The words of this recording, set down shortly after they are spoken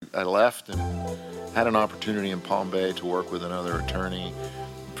I left and had an opportunity in Palm Bay to work with another attorney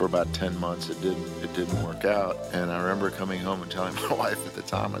for about 10 months. It didn't work out. And I remember coming home and telling my wife at the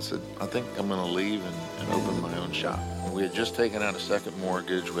time, I said, I think I'm going to leave and open my own shop. We had just taken out a second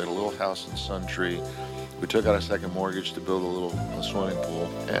mortgage. We had a little house in Suntree. We took out a second mortgage to build a swimming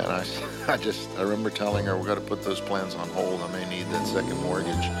pool. And I remember telling her, we're going to put those plans on hold. I may need that second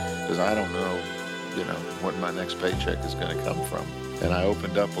mortgage because I don't know, what my next paycheck is going to come from. And I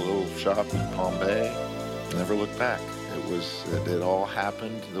opened up a little shop in Palm Bay, never looked back. It all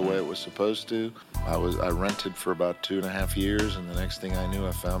happened the way it was supposed to. I rented for about 2.5 years, and the next thing I knew,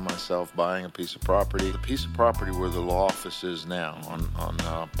 I found myself buying a piece of property. The piece of property where the law office is now on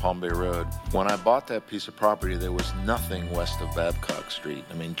Palm Bay Road. When I bought that piece of property, there was nothing west of Babcock Street.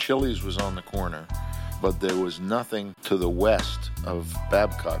 I mean, Chili's was on the corner, but there was nothing to the west of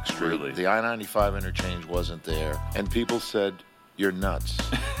Babcock Street. Really? The I-95 interchange wasn't there, and people said, "You're nuts.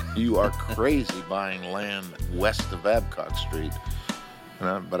 You are crazy buying land west of Babcock Street."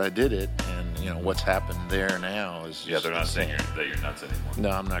 But I did it, and what's happened there now is Yeah, they're not insane. saying that you're nuts anymore.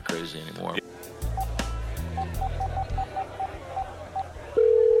 No, I'm not crazy anymore.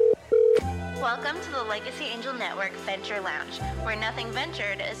 Welcome to the Legacy Angel Network Venture Lounge, where nothing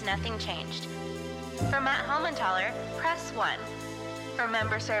ventured is nothing changed. For Matt Helmentaler, press 1. For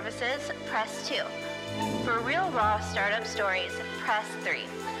member services, press 2. For real raw startup stories, press 3.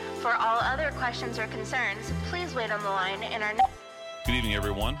 For all other questions or concerns, please wait on the line in our Good evening,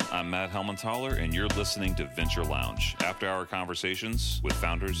 everyone. I'm Matt Helmentaler, and you're listening to Venture Lounge, after-hour conversations with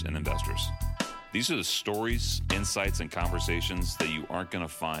founders and investors. These are the stories, insights, and conversations that you aren't going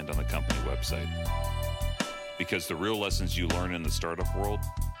to find on the company website. Because the real lessons you learn in the startup world,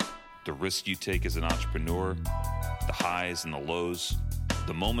 the risk you take as an entrepreneur, the highs and the lows,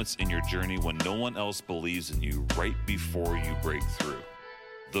 the moments in your journey when no one else believes in you right before you break through.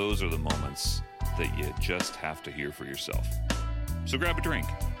 Those are the moments that you just have to hear for yourself. So grab a drink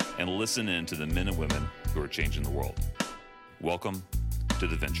and listen in to the men and women who are changing the world. Welcome to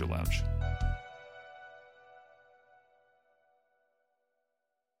the Venture Lounge.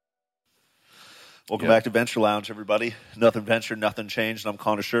 Welcome back to Venture Lounge, everybody. Nothing ventured, nothing changed. I'm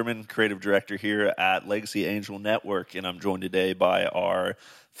Connor Sherman, creative director here at Legacy Angel Network, and I'm joined today by our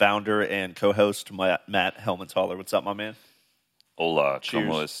founder and co-host, Matt Helmentaler. What's up, my man? Hola, Cheers.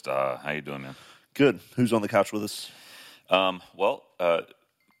 ¿cómo está? How you doing, man? Good. Who's on the couch with us?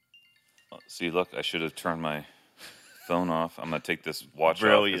 See, look, I should have turned my phone off. I'm going to take this watch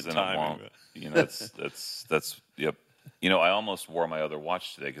Brilliant off, because then it won't. That's yep. I almost wore my other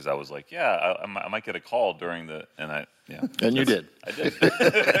watch today because I was like, I might get a call during the, and You did. I did.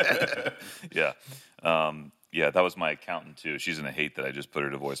 Yeah. That was my accountant too. She's going to hate that I just put her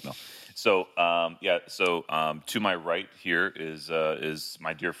to voicemail. So to my right here is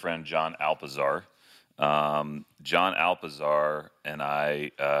my dear friend, John Alpizar. John Alpizar and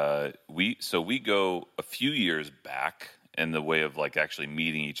I, we go a few years back in the way of like actually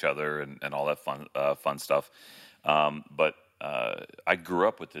meeting each other and all that fun stuff. But I grew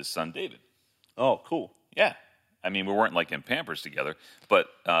up with his son, David. Oh, cool. Yeah. I mean, we weren't like in Pampers together, but,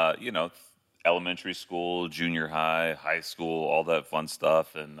 elementary school, junior high, high school, all that fun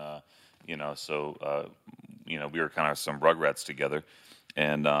stuff. And, we were kind of some rugrats together.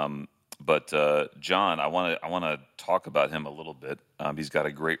 And, But John, I want to talk about him a little bit. He's got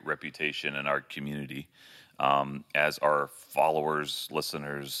a great reputation in our community. As our followers,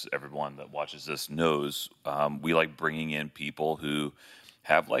 listeners, everyone that watches this knows, we like bringing in people who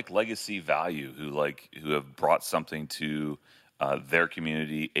have like legacy value, who have brought something to their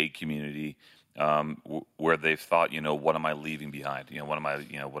community, a community where they've thought, what am I leaving behind? What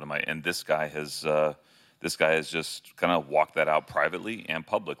am I? And this guy has just kind of walked that out privately and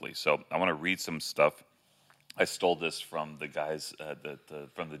publicly. So I want to read some stuff. I stole this from the guys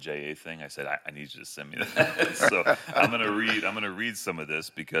from the JA thing. I said, I need you to send me that. So I'm gonna read some of this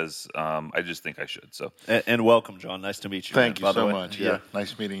because I just think I should. So and welcome, John. Nice to meet you. Thank man, you so by the way. much. Yeah,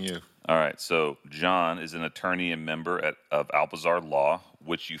 nice meeting you. all right. So John is an attorney and member of Alpizar Law,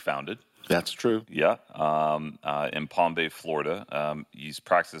 which you founded. That's true. Yeah, in Palm Bay, Florida. He's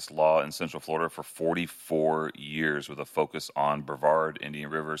practiced law in Central Florida for 44 years with a focus on Brevard, Indian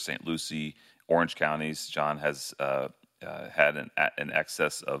River, St. Lucie, Orange counties. John has had an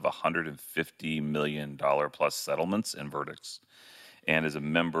excess of $150 million plus settlements and verdicts, and is a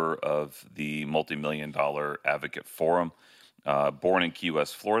member of the multi-million-dollar Advocate Forum. Born in Key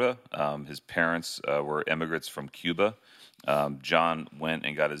West, Florida, his parents were immigrants from Cuba. John went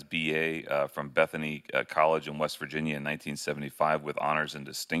and got his BA from Bethany College in West Virginia in 1975 with honors and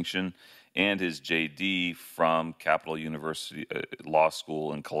distinction, and his JD from Capital University Law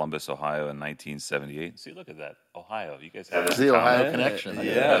School in Columbus, Ohio in 1978. See, look at that. Ohio. You guys have It's the Ohio connection.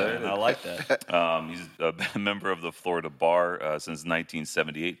 Yeah, I like that. He's a member of the Florida Bar since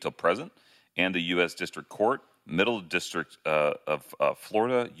 1978 till present, and the U.S. District Court, Middle District of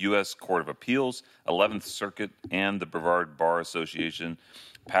Florida, U.S. Court of Appeals, 11th Circuit, and the Brevard Bar Association.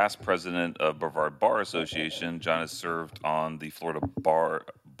 Past president of Brevard Bar Association, John has served on the Florida Bar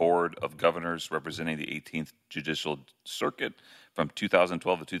Board of Governors representing the 18th Judicial Circuit from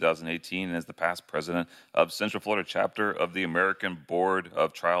 2012 to 2018, and is the past president of Central Florida chapter of the American Board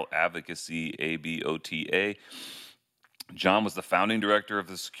of Trial Advocacy, ABOTA. John was the founding director of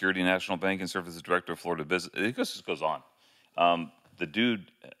the Security National Bank and served as the director of Florida Business. It just goes on. The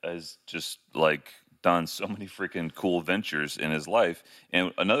dude has just done so many freaking cool ventures in his life.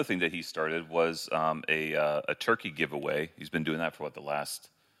 And another thing that he started was a turkey giveaway. He's been doing that for the last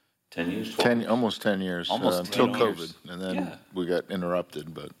 10 years? Almost 10 years. Almost until 10 COVID, years. and then we got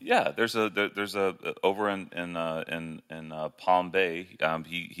interrupted. But there's a over in Palm Bay.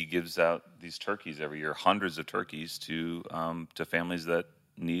 He gives out these turkeys every year, hundreds of turkeys to families that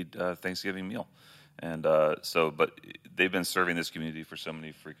need a Thanksgiving meal. And but they've been serving this community for so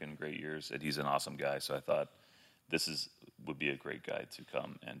many freaking great years, and he's an awesome guy. So I thought would be a great guy to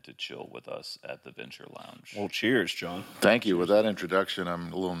come and to chill with us at the Venture Lounge. Well, cheers, John. Thank you. With that introduction,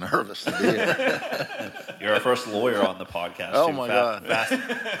 I'm a little nervous to be here. You're our first lawyer on the podcast. Oh, my God.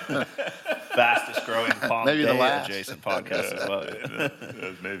 Fastest growing Palm Maybe the Bay last. adjacent podcast as well.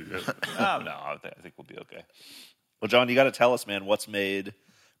 Maybe. No, I think we'll be okay. Well, John, you got to tell us, man, what's made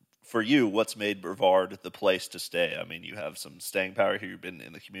Brevard the place to stay? I mean, you have some staying power here. You've been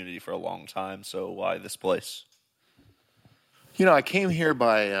in the community for a long time, so why this place? I came here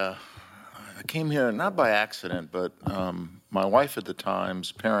not by accident, but my wife at the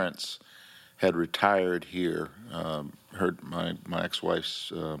time's parents had retired here. My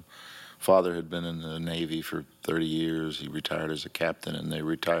ex-wife's father had been in the Navy for 30 years. He retired as a captain, and they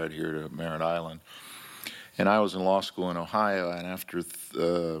retired here to Merritt Island. And I was in law school in Ohio, and after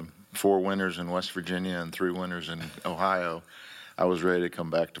 4 winters in West Virginia and 3 winters in Ohio, I was ready to come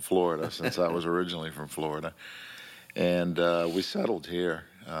back to Florida since I was originally from Florida. And we settled here.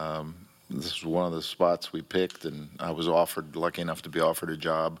 This was one of the spots we picked, and I was lucky enough to be offered a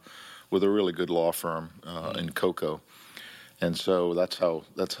job with a really good law firm in Cocoa. And so that's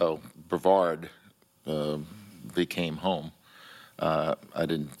how Brevard became home. I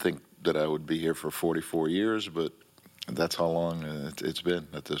didn't think that I would be here for 44 years, but that's how long it's been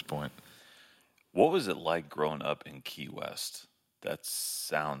at this point. What was it like growing up in Key West? That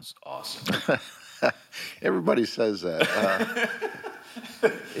sounds awesome. Everybody says that.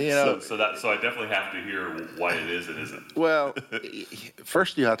 So I definitely have to hear why it is and isn't. Well,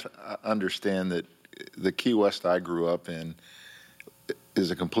 first you have to understand that the Key West I grew up in is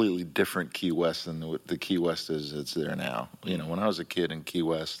a completely different Key West than the Key West that's there now. When I was a kid in Key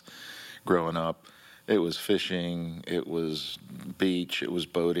West growing up, it was fishing, it was beach, it was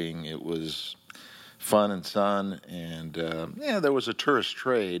boating, it was fun and sun, and there was a tourist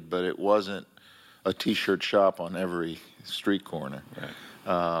trade, but it wasn't a T-shirt shop on every street corner.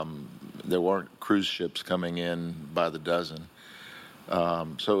 Right. There weren't cruise ships coming in by the dozen.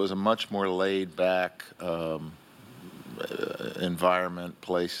 So it was a much more laid-back environment,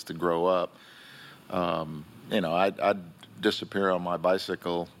 place to grow up. I'd disappear on my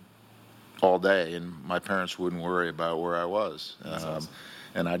bicycle all day, and my parents wouldn't worry about where I was. Awesome.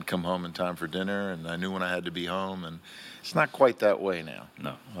 And I'd come home in time for dinner, and I knew when I had to be home, and it's not quite that way now.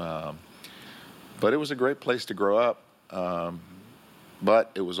 No. But it was a great place to grow up.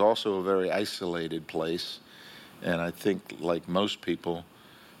 But it was also a very isolated place, and I think, like most people,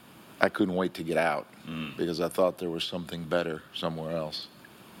 I couldn't wait to get out because I thought there was something better somewhere else.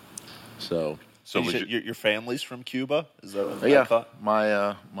 So your family's from Cuba? Is that what yeah, I thought?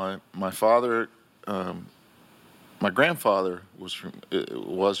 My father, my grandfather was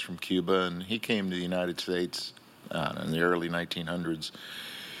from Cuba, and he came to the United States in the early 1900s,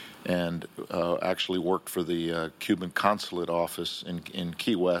 and actually worked for the Cuban consulate office in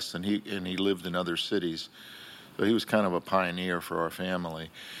Key West, and he lived in other cities. So he was kind of a pioneer for our family.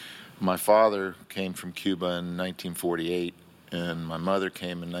 My father came from Cuba in 1948, and my mother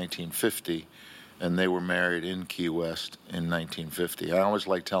came in 1950, and they were married in Key West in 1950. I always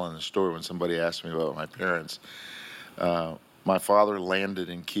like telling the story when somebody asks me about my parents. My father landed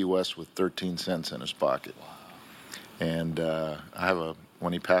in Key West with 13 cents in his pocket. And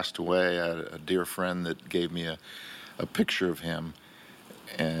when he passed away, I had a dear friend that gave me a picture of him.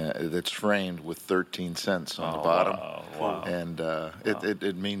 that's framed with 13 cents on the bottom. Wow. And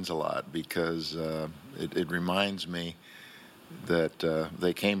it means a lot because it reminds me that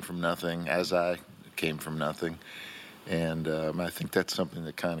they came from nothing, as I came from nothing. And I think that's something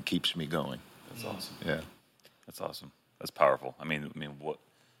that kind of keeps me going. That's awesome. Yeah. That's awesome. That's powerful. I mean, what?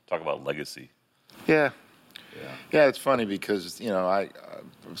 Talk about legacy. Yeah. Yeah. Yeah, it's funny because, I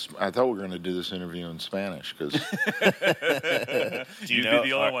thought we were going to do this interview in Spanish because You'd be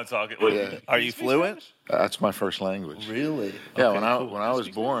the only one talking. Yeah. Are you fluent? That's my first language. Really? Yeah, Okay, when cool. I was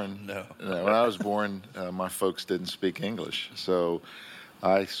born, my folks didn't speak English, so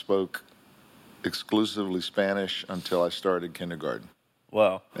I spoke exclusively Spanish until I started kindergarten,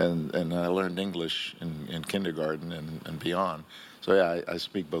 Wow. and I learned English in kindergarten and beyond. So yeah, I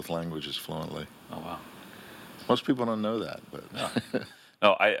speak both languages fluently. Oh wow. Most people don't know that, but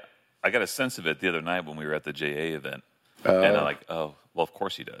No, I got a sense of it the other night when we were at the JA event, and I'm like, oh, well, of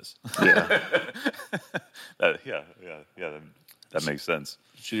course he does. yeah. That makes sense.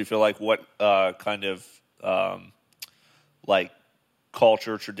 Should you feel like what kind of like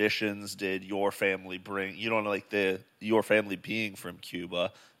culture traditions did your family bring? You don't know, like your family being from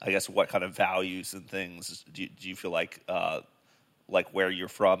Cuba. I guess what kind of values and things do you feel like where you're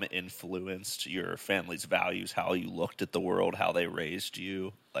from influenced your family's values, how you looked at the world, how they raised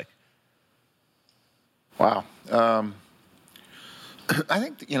you? Like, Wow. I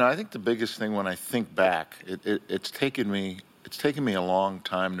think the biggest thing when I think back, it's taken me a long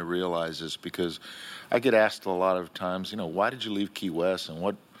time to realize this because I get asked a lot of times, why did you leave Key West and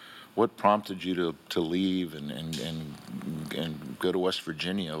what prompted you to leave and go to West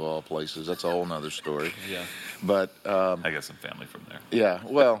Virginia of all places? That's a whole nother story. yeah. But I got some family from there. yeah,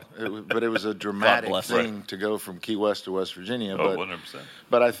 well, but it was a dramatic bless. thing to go from Key West to West Virginia. Oh, but 100%.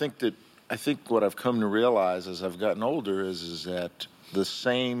 but I think what I've come to realize as I've gotten older is that the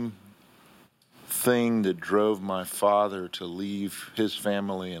same thing that drove my father to leave his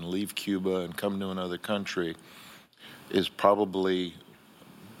family and leave Cuba and come to another country is probably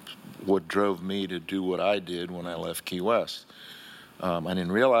what drove me to do what I did when I left Key West. I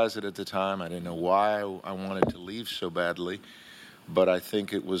didn't realize it at the time. I didn't know why I wanted to leave so badly, but I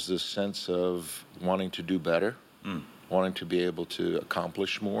think it was this sense of wanting to do better, wanting to be able to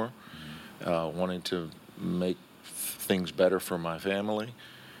accomplish more, wanting to make things better for my family,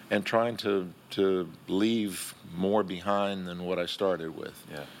 and trying to leave more behind than what I started with.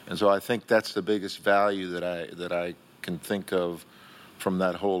 Yeah. And so I think that's the biggest value that I can think of from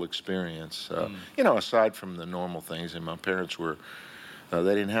that whole experience. Aside from the normal things, and my parents were,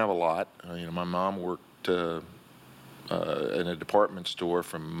 they didn't have a lot. My mom worked in a department store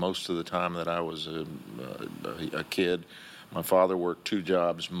for most of the time that I was a kid. My father worked 2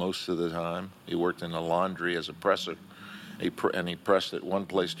 jobs most of the time. He worked in a laundry as a presser. He pressed at one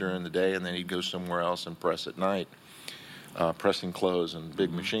place during the day, and then he'd go somewhere else and press at night, pressing clothes and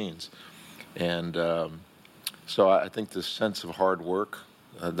big machines. And so I think this sense of hard work,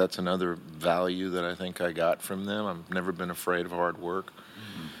 that's another value that I think I got from them. I've never been afraid of hard work.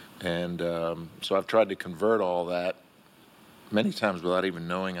 And so I've tried to convert all that many times without even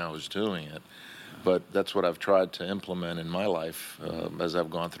knowing I was doing it. But that's what I've tried to implement in my life as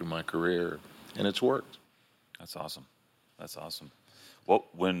I've gone through my career, and it's worked. That's awesome. That's awesome. Well,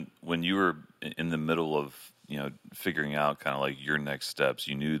 when you were in the middle of figuring out kind of like your next steps,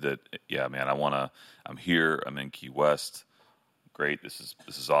 you knew that I'm here, I'm in Key West, great, this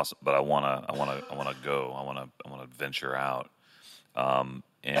is awesome, but I wanna go, I wanna venture out.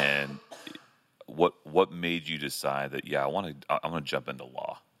 And what made you decide that I'm gonna jump into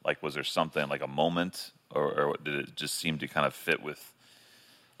law? Like, was there something like a moment, or did it just seem to kind of fit with?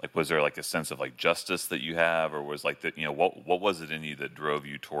 Like, was there like a sense of like justice that you have, or was like that, what was it in you that drove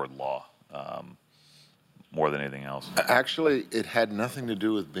you toward law more than anything else? Actually, it had nothing to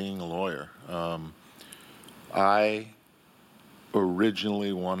do with being a lawyer. I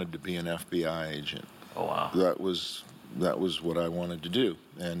originally wanted to be an FBI agent. Oh wow! That was what I wanted to do,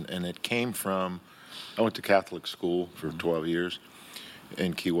 and it came from, I went to Catholic school for 12 years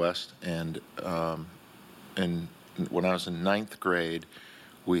in Key West, and when I was in 9th grade,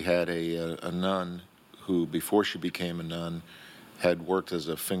 we had a nun who, before she became a nun, had worked as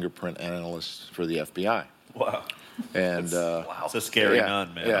a fingerprint analyst for the FBI. Wow. And Wow. It's a scary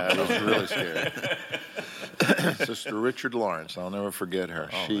nun, man. Yeah, it was really scary. Sister Richard Lawrence, I'll never forget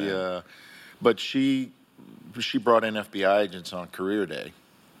her. But she brought in FBI agents on career day,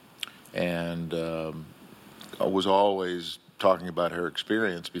 and was always talking about her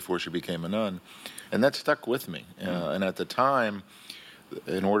experience before she became a nun, and that stuck with me. And at the time,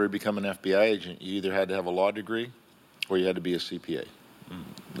 in order to become an FBI agent, you either had to have a law degree or you had to be a CPA.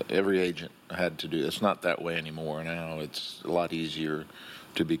 Every agent had to do. It's not that way anymore. Now it's a lot easier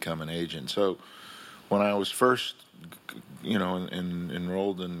to become an agent. So when I was first,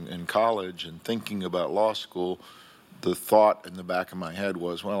 enrolled in college and thinking about law school, the thought in the back of my head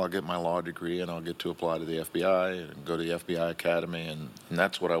was, well, I'll get my law degree and I'll get to apply to the FBI and go to the FBI Academy, and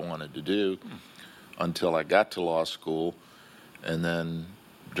that's what I wanted to do until I got to law school, and then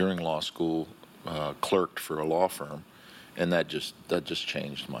during law school, clerked for a law firm, and that just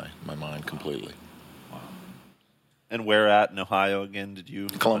changed my mind completely. And where at in Ohio again did you?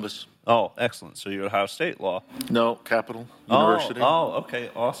 Columbus. Oh, excellent. So you're at Ohio State Law. No, Capital University. Oh,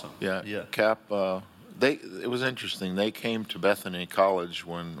 okay, awesome. Yeah. Cap. It was interesting. They came to Bethany College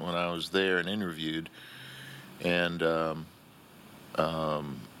when I was there and interviewed, and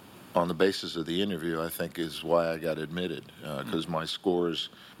on the basis of the interview, I think is why I got admitted, because my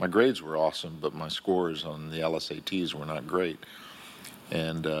grades were awesome, but my scores on the LSATs were not great,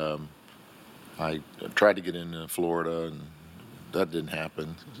 and I tried to get into Florida, and that didn't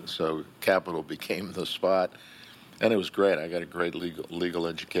happen. So Capital became the spot, and it was great. I got a great legal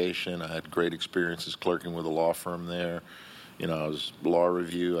education. I had great experiences clerking with a law firm there. I was law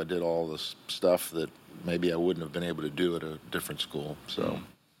review. I did all this stuff that maybe I wouldn't have been able to do at a different school. So.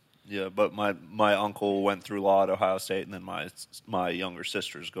 Yeah, but my uncle went through law at Ohio State, and then my younger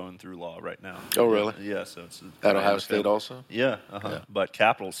sister's going through law right now. Oh, really? Yeah, so it's at Ohio State also. Yeah, yeah. But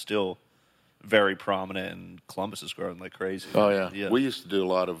Capital's still very prominent, and Columbus is growing like crazy. Oh yeah. We used to do a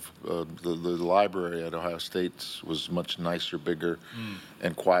lot of the library at Ohio State was much nicer, bigger,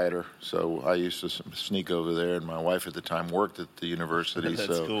 and quieter. So I used to sneak over there, and my wife at the time worked at the university. That's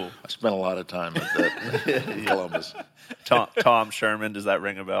so cool. I spent a lot of time at that in Columbus. Tom Sherman, does that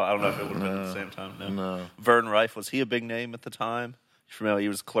ring a bell? I don't know if it would have been at the same time. No. Vern Reif, was he a big name at the time? You familiar? He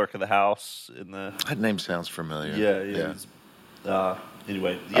was clerk of the House in the. That name sounds familiar. Yeah.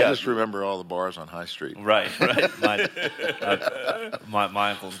 Anyway, I just remember all the bars on High Street. Right.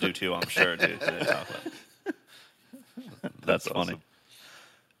 My uncles do too, I'm sure. That's funny. Awesome.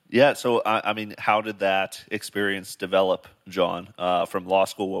 Yeah, so I mean, how did that experience develop, John? From law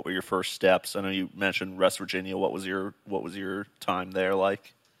school, what were your first steps? I know you mentioned West Virginia. What was your time there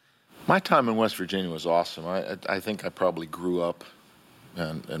like? My time in West Virginia was awesome. I think I probably grew up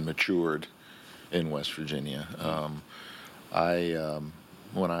and matured in West Virginia.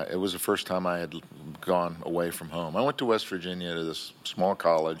 It was the first time I had gone away from home. I went to West Virginia to this small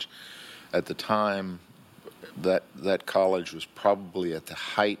college. At the time, that college was probably at the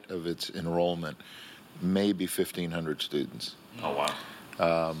height of its enrollment, maybe 1,500 students. Oh,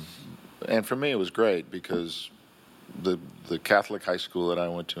 wow. And for me, it was great because the Catholic high school that I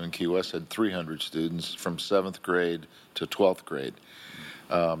went to in Key West had 300 students from 7th grade to 12th grade.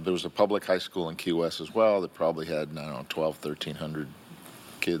 There was a public high school in Key West as well that probably had, 1,300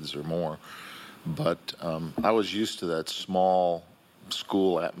 kids or more. But I was used to that small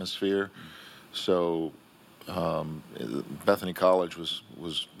school atmosphere. So Bethany College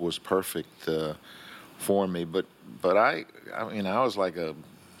was perfect for me. But I was like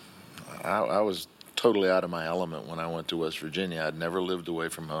I was totally out of my element when I went to West Virginia. I'd never lived away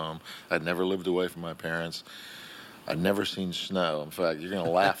from home. I'd never lived away from my parents. I'd never seen snow. In fact, you're going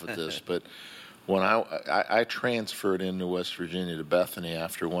to laugh at this, but when I transferred into West Virginia to Bethany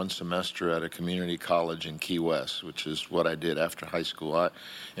after one semester at a community college in Key West, which is what I did after high school.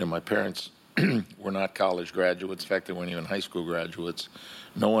 My parents were not college graduates. In fact, they weren't even high school graduates.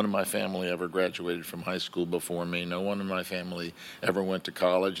 No one in my family ever graduated from high school before me. No one in my family ever went to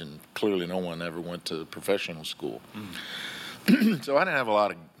college, and clearly no one ever went to professional school. So I didn't have a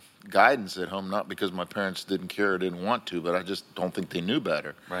lot of guidance at home, not because my parents didn't care or didn't want to, but I just don't think they knew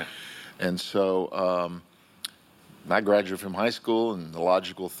better. Right. And so I graduated from high school, and the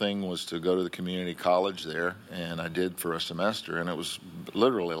logical thing was to go to the community college there, and I did for a semester, and it was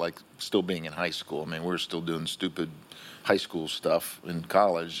literally like still being in high school. I mean, we were still doing stupid high school stuff in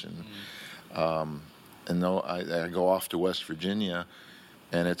college, and though I go off to West Virginia,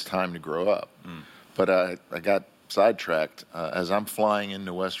 and it's time to grow up. But I got sidetracked. As I'm flying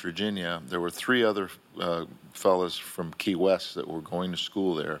into West Virginia, there were 3 other fellas from Key West that were going to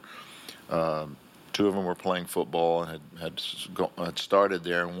school there. 2 of them were playing football and had started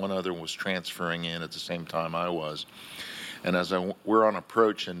there, and 1 other was transferring in at the same time I was. And as we're on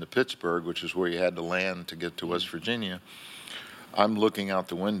approach into Pittsburgh, which is where you had to land to get to West Virginia, I'm looking out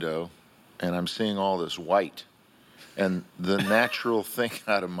the window, and I'm seeing all this white. And the natural thing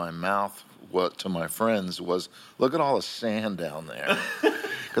out of my mouth to my friends was, look at all the sand down there,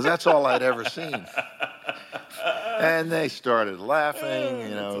 because that's all I'd ever seen. And they started laughing.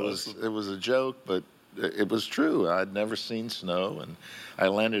 It was a joke, but it was true. I'd never seen snow, and I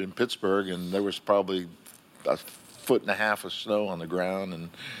landed in Pittsburgh, and there was probably a foot and a half of snow on the ground,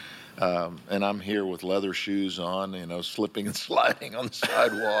 and I'm here with leather shoes on, slipping and sliding on the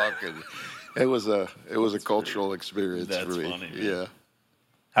sidewalk, and it was a cultural experience That's for me. Funny, man. Yeah.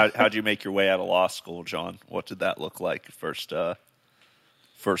 How'd you make your way out of law school, John? What did that look like? First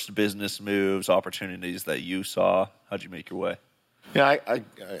business moves, opportunities that you saw. How'd you make your way? Yeah,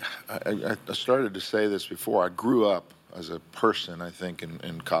 I started to say this before. I grew up as a person, I think,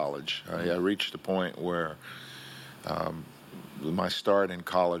 in college. I reached a point where my start in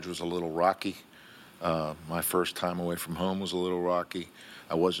college was a little rocky. My first time away from home was a little rocky.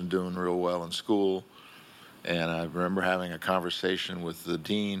 I wasn't doing real well in school. And I remember having a conversation with the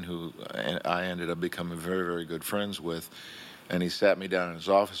dean, who I ended up becoming very, very good friends with. And he sat me down in his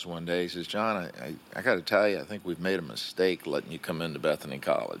office one day. He says, "John, I got to tell you, I think we've made a mistake letting you come into Bethany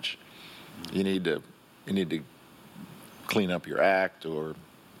College. You need to clean up your act, or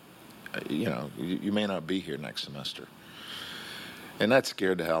you may not be here next semester." And that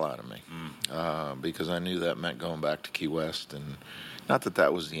scared the hell out of me, because I knew that meant going back to Key West. And not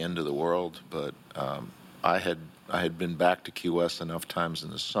that was the end of the world, but I had been back to Key West enough times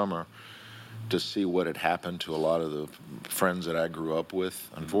in the summer to see what had happened to a lot of the friends that I grew up with.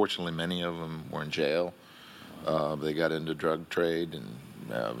 Unfortunately, many of them were in jail. They got into drug trade and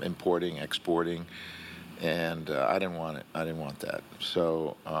importing, exporting, and I didn't want it. I didn't want that.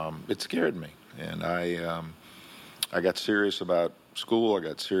 So it scared me, and I got serious about school. I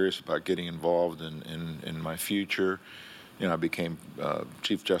got serious about getting involved in my future. I became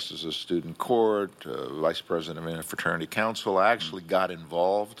Chief Justice of Student Court, Vice President of Fraternity Council. I actually got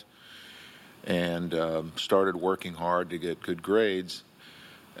involved and started working hard to get good grades,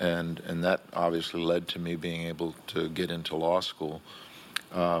 and that obviously led to me being able to get into law school.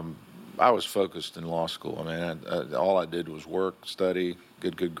 I was focused in law school. I mean, all I did was work, study,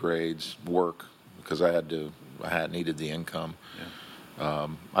 get good grades, work, because I needed the income. Yeah.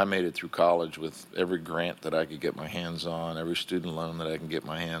 I made it through college with every grant that I could get my hands on, every student loan that I can get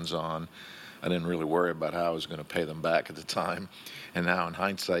my hands on. I didn't really worry about how I was going to pay them back at the time. And now in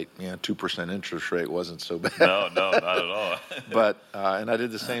hindsight, 2% interest rate wasn't so bad. No, not at all. But and I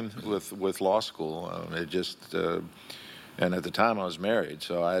did the same with law school. And at the time I was married,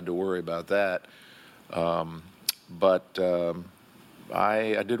 so I had to worry about that. But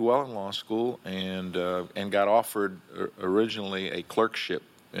I did well in law school and got offered originally a clerkship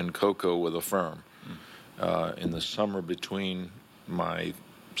in Cocoa with a firm in the summer between my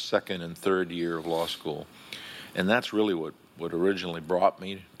second and third year of law school. And that's really what originally brought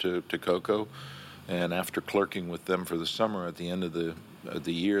me to Cocoa. And after clerking with them for the summer, at the end of the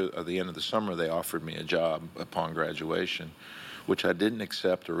summer, they offered me a job upon graduation, which I didn't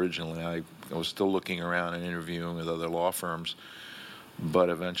accept originally. I was still looking around and interviewing with other law firms, but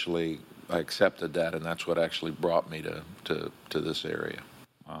eventually I accepted that, and that's what actually brought me to this area.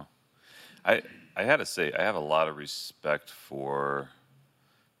 Wow. I had to say, I have a lot of respect for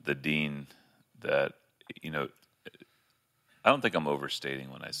the dean that, I don't think I'm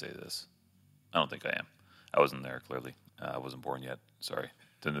overstating when I say this. I don't think I am. I wasn't there, clearly. I wasn't born yet. Sorry.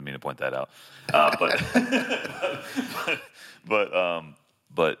 Didn't mean to point that out.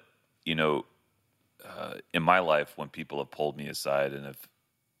 But in my life, when people have pulled me aside and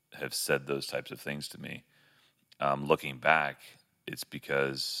have said those types of things to me, looking back, it's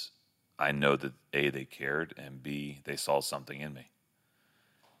because I know that A, they cared, and B, they saw something in me.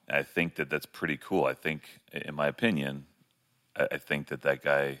 And I think that that's pretty cool. I think, in my opinion, I think that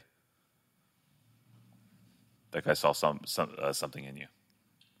guy saw something in you.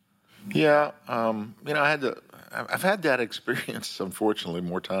 Yeah, I've had that experience, unfortunately,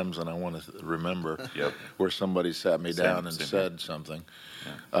 more times than I want to remember. Yep. Where somebody sat me down and said something.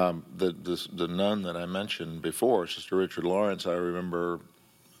 Yeah. The nun that I mentioned before, Sister Richard Lawrence, I remember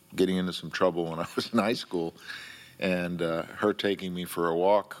getting into some trouble when I was in high school, and her taking me for a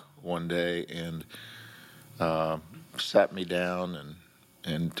walk one day and sat me down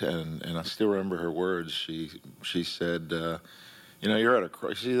and I still remember her words. She said, you're at a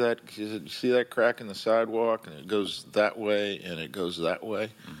see that crack in the sidewalk, and it goes that way and it goes that way.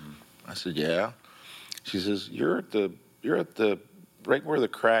 Mm-hmm. I said, yeah. She says, you're at the right where the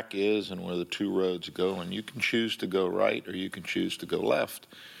crack is and where the two roads go, and you can choose to go right or you can choose to go left.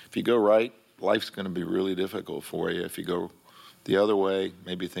 If you go right, life's going to be really difficult for you. If you go the other way,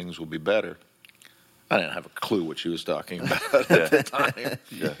 maybe things will be better. I didn't have a clue what she was talking about at the time.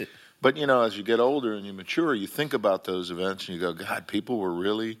 Yeah. But, as you get older and you mature, you think about those events and you go, God, people were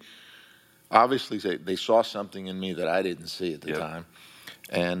really, obviously they saw something in me that I didn't see at the time.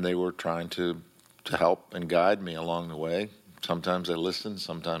 And they were trying to to help and guide me along the way. Sometimes I listened,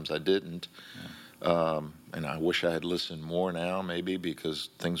 sometimes I didn't. And I wish I had listened more now, maybe, because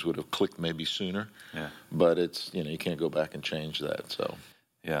things would have clicked maybe sooner. Yeah. But it's, you can't go back and change that. So.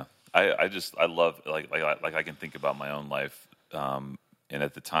 Yeah. I love, like I can think about my own life. And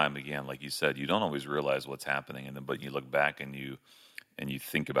at the time, again, like you said, you don't always realize what's happening. But you look back and you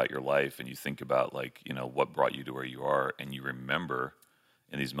think about your life and you think about, like, what brought you to where you are. And you remember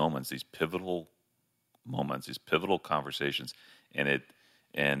in these moments, these pivotal moments, these pivotal conversations, and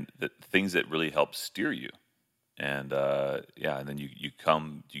the things that really help steer you. And and then you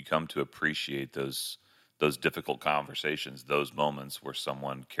come to appreciate those difficult conversations, those moments where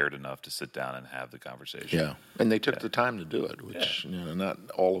someone cared enough to sit down and have the conversation. Yeah, and they took the time to do it, which not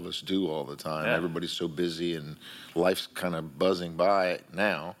all of us do all the time. Yeah. Everybody's so busy, and life's kind of buzzing by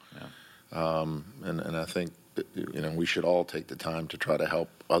now. Yeah. And I think we should all take the time to try to help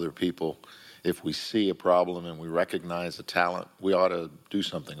other people. If we see a problem and we recognize a talent, we ought to do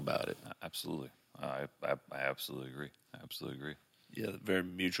something about it. Absolutely. I absolutely agree. Yeah, very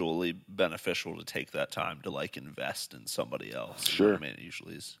mutually beneficial to take that time to, like, invest in somebody else. Sure. I mean, it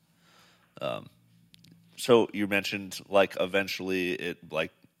usually is. So you mentioned, like, eventually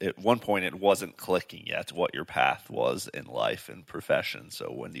at one point it wasn't clicking yet what your path was in life and profession.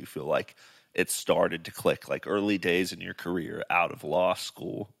 So when do you feel like it started to click? Like, early days in your career out of law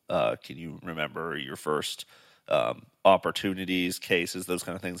school, can you remember your first opportunities, cases, those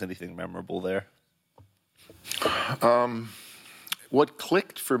kind of things? Anything memorable there? What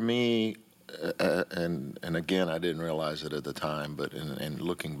clicked for me, and again, I didn't realize it at the time, but in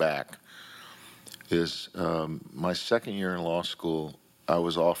looking back, is my second year in law school, I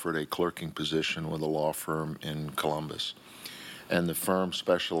was offered a clerking position with a law firm in Columbus. And the firm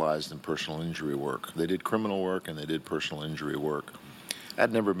specialized in personal injury work. They did criminal work and they did personal injury work.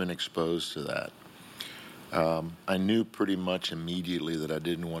 I'd never been exposed to that. I knew pretty much immediately that I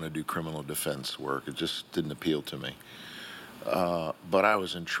didn't want to do criminal defense work. It just didn't appeal to me. But I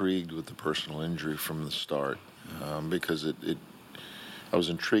was intrigued with the personal injury from the start because I was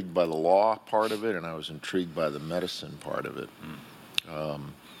intrigued by the law part of it, and I was intrigued by the medicine part of it.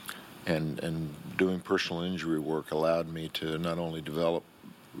 And doing personal injury work allowed me to not only develop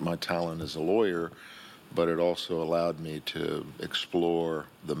my talent as a lawyer, but it also allowed me to explore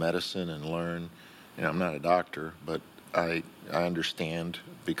the medicine and learn. I'm not a doctor, but I understand,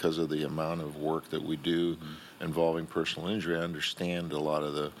 because of the amount of work that we do involving personal injury, I understand a lot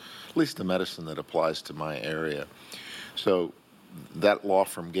of at least the medicine that applies to my area. So that law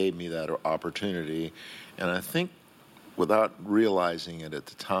firm gave me that opportunity, and I think, without realizing it at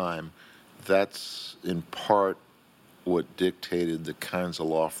the time, that's in part what dictated the kinds of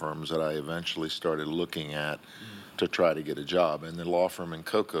law firms that I eventually started looking at to try to get a job. And the law firm in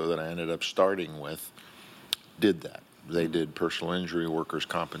Cocoa that I ended up starting with did that. They did personal injury, workers'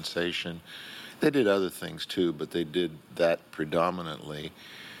 compensation. They did other things too, but they did that predominantly.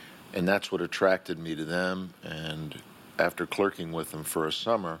 And that's what attracted me to them. And after clerking with them for a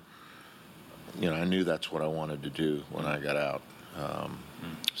summer, I knew that's what I wanted to do when I got out.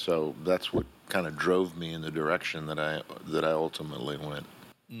 So that's what kind of drove me in the direction that I ultimately went.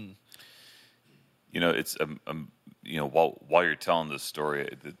 It's while you're telling this story,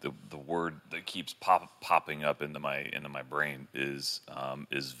 the word that keeps popping up into my brain is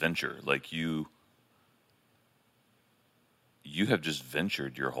venture. Like, you have just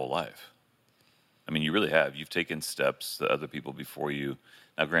ventured your whole life. I mean, you really have. You've taken steps that other people before you.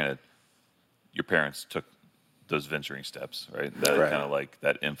 Now, granted, your parents took those venturing steps, right? That Right. kind of, like,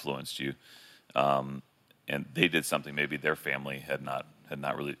 that influenced you, and they did something maybe their family had not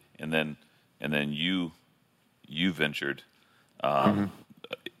really. And then you ventured, and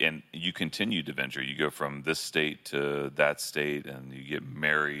you continued to venture. You go from this state to that state, and you get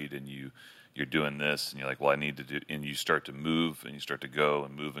married, and you're doing this, and you're like, well, I need to do, and you start to move, and you start to go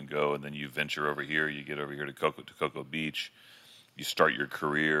and move and go, and then you venture over here. You get over here to Cocoa Beach. You start your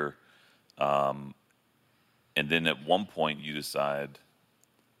career, and then at one point you decide,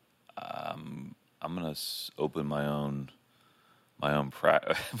 I'm going to open my own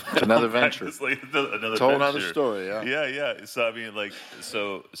practice. It's another venture. It's a whole other story. Yeah. Yeah. So I mean, like,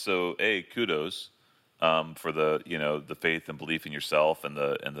 so kudos for the faith and belief in yourself, and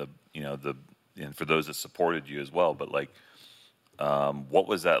and for those that supported you as well. But, like, what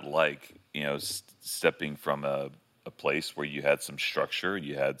was that like? Stepping from a place where you had some structure,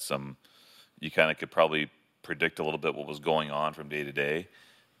 you kind of could probably predict a little bit what was going on from day to day,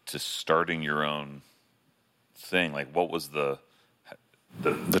 to starting your own thing. Like, what was the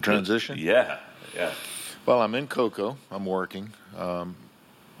transition? Yeah. Well, I'm in Cocoa. I'm working.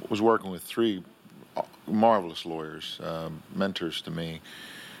 Was working with three marvelous lawyers, mentors to me.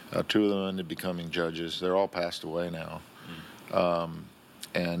 Two of them ended up becoming judges. They're all passed away now.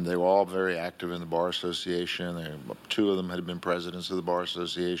 And they were all very active in the Bar Association. Two of them had been presidents of the Bar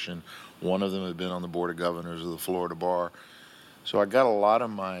Association. One of them had been on the Board of Governors of the Florida Bar. So I got a lot of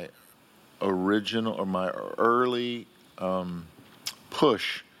my early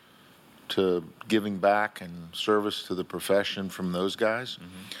push to giving back and service to the profession from those guys.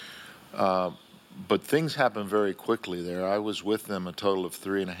 But things happened very quickly there. I was with them a total of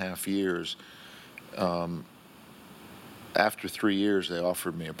 3.5 years. After 3 years, they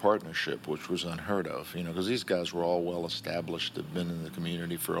offered me a partnership, which was unheard of, because these guys were all well established, had been in the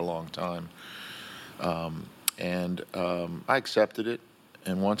community for a long time. And I accepted it.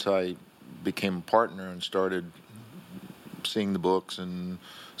 And once I became a partner and started seeing the books and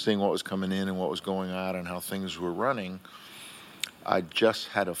seeing what was coming in and what was going out and how things were running, I just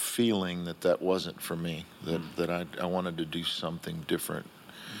had a feeling that wasn't for me, that I wanted to do something different.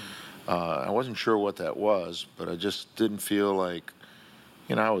 I wasn't sure what that was, but I just didn't feel like,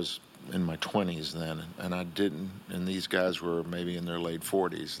 I was in my 20s then, and and these guys were maybe in their late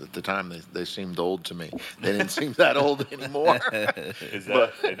 40s. At the time, they seemed old to me. They didn't seem that old anymore. Is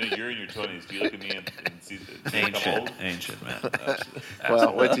that, I know you're in your 20s. Do you look at me and see Ancient, man.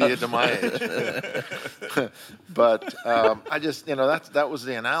 Well, wait till you get to my age. But I just, that was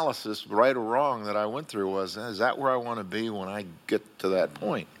the analysis, right or wrong, that I went through was, is that where I want to be when I get to that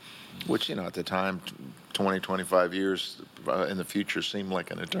point? Which, at the time, 20, 25 years in the future seemed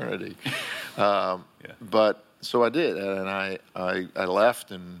like an eternity. But so I did, and I left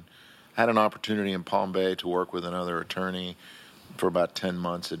and had an opportunity in Palm Bay to work with another attorney for about 10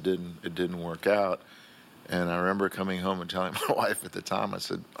 months. It didn't work out. And I remember coming home and telling my wife at the time, I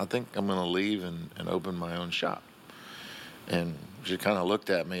said, I think I'm going to leave and open my own shop. And she kind of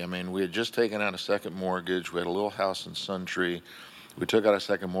looked at me. I mean, we had just taken out a second mortgage. We had a little house in Suntree. We took out a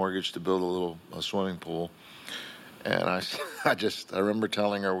second mortgage to build a swimming pool. And I remember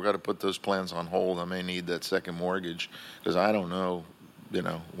telling her, we've got to put those plans on hold. I may need that second mortgage because I don't know,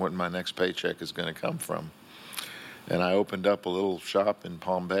 what my next paycheck is going to come from. And I opened up a little shop in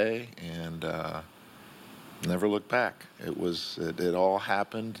Palm Bay and never looked back. It all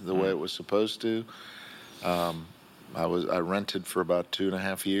happened the way it was supposed to. I rented for about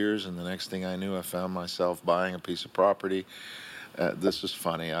 2.5 years, and the next thing I knew, I found myself buying a piece of property. This is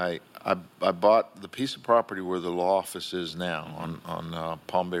funny. I bought the piece of property where the law office is now on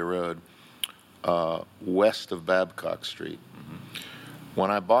Palm Bay Road, west of Babcock Street. When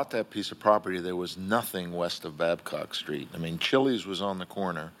I bought that piece of property, there was nothing west of Babcock Street. I mean, Chili's was on the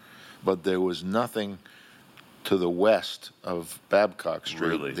corner, but there was nothing to the west of Babcock Street.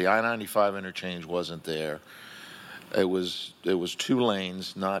 Really? The I-95 interchange wasn't there. It was 2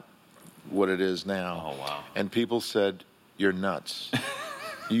 lanes, not what it is now. Oh, wow. And people said, you're nuts.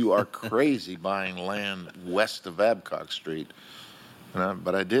 You are crazy buying land west of Babcock Street.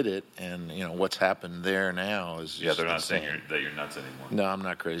 But I did it, and what's happened there now is just they're not insane. saying that you're nuts anymore. No, I'm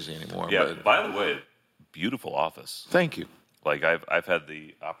not crazy anymore. Yeah. But, By the way, beautiful office. thank you. Like I've had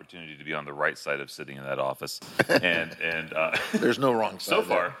the opportunity to be on the right side of sitting in that office, and There's no wrong side. so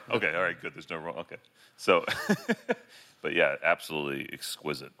far, okay, all right, good. There's no wrong. Okay, so, but yeah, absolutely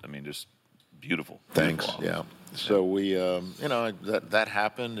exquisite. I mean, just beautiful. Thanks. Beautiful Yeah. office. So we, that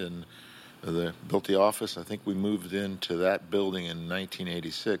happened, and built the office. I think we moved into that building in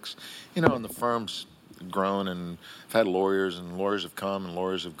 1986. And the firm's grown, and I've had lawyers, and lawyers have come, and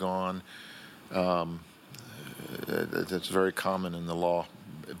lawyers have gone. It's very common in the law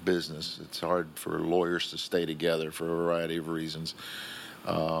business. It's hard for lawyers to stay together for a variety of reasons.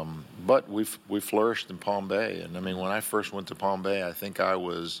 But we flourished in Palm Bay, and I mean, when I first went to Palm Bay, I think I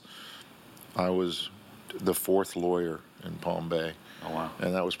was the 4th lawyer in Palm Bay. Oh, wow.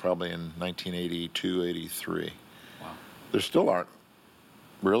 And that was probably in 1982, 83. Wow. There still aren't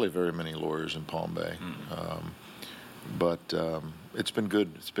really very many lawyers in Palm Bay. But it's been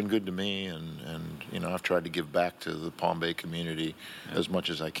good. It's been good to me, and I've tried to give back to the Palm Bay community as much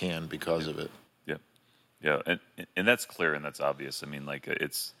as I can because of it. Yeah, and that's clear and that's obvious. I mean, like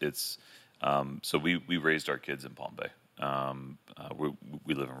it's so we raised our kids in Palm Bay.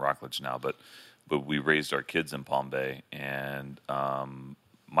 We live in Rockledge now, but we raised our kids in Palm Bay, and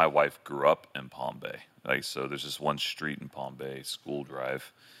my wife grew up in Palm Bay. Like, so there's this one street in Palm Bay, School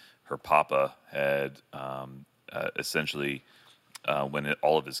Drive. Her papa had essentially, when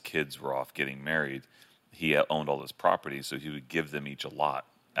all of his kids were off getting married, he owned all this property, so he would give them each a lot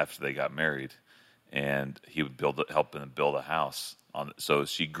after they got married, and he would help them build a house. So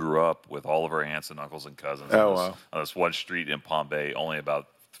she grew up with all of her aunts and uncles and cousins on this one street in Palm Bay, only about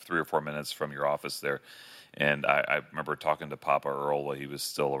 3 or 4 minutes from your office there. And I remember talking to Papa Earl while he was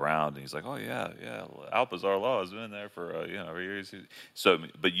still around, and he's like, "Oh yeah, Alpizar Law has been there for years." So,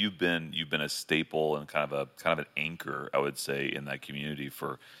 but you've been a staple and kind of an anchor, I would say, in that community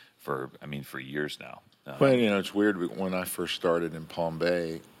for years now. Well, it's weird. When I first started in Palm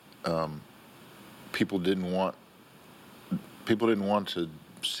Bay, people didn't want to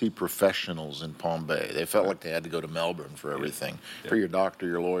see professionals in Palm Bay. They felt like they had to go to Melbourne for everything, for your doctor,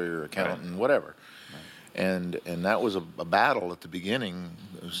 your lawyer, your accountant, whatever. And that was a battle at the beginning,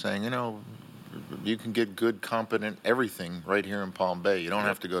 saying, you can get good, competent everything right here in Palm Bay. You don't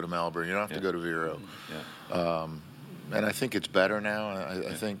have to go to Melbourne. You don't have to go to Vero. And I think it's better now.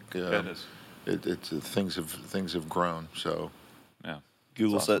 I think things have grown. So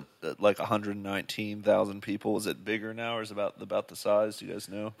Google's at like 119,000 people. Is it bigger now, or is it about the size? Do you guys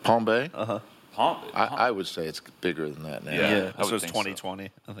know? Palm Bay? I would say it's bigger than that now. Yeah, so it's 2020.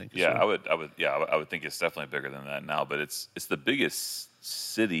 So. I think. Yeah, I would think it's definitely bigger than that now. But it's the biggest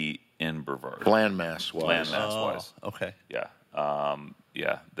city in Brevard. Landmass wise. Okay. Yeah.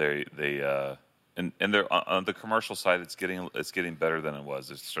 And they're on the commercial side. It's getting better than it was.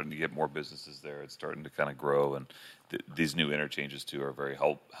 It's starting to get more businesses there. It's starting to kind of grow, and these new interchanges too are very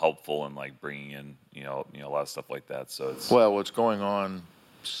helpful in like bringing in a lot of stuff like that. So it's what's going on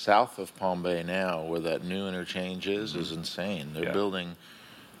south of Palm Bay now, where that new interchange is insane. They're building,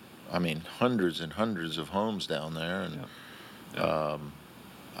 hundreds and hundreds of homes down there, and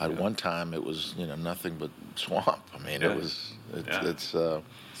at one time it was nothing but swamp. It's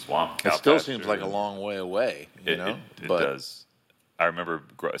swamp. It still seems like a long way away, It does. I remember.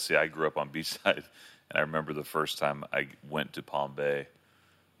 I grew up on Beachside, and I remember the first time I went to Palm Bay.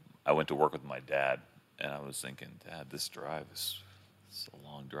 I went to work with my dad, and I was thinking, Dad, this drive is. It's a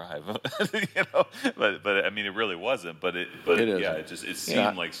long drive, but it really wasn't. But it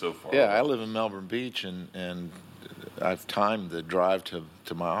seemed like so far. Yeah, I live in Melbourne Beach, and I've timed the drive to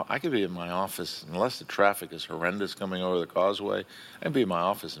my. I could be in my office unless the traffic is horrendous coming over the causeway. I'd be in my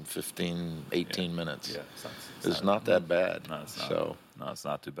office in 18 minutes. Yeah, it's not that bad. No, it's not. So no, it's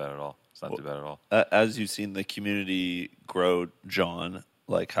not too bad at all. It's not too bad at all. As you've seen the community grow, John,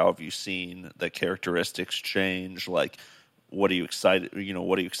 like how have you seen the characteristics change? Like, what are you excited?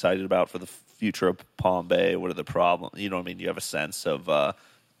 What are you excited about for the future of Palm Bay? What are the problems? You know what I mean? Do you have a sense of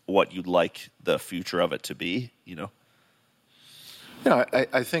what you'd like the future of it to be?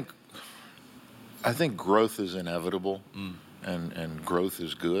 I think growth is inevitable, and growth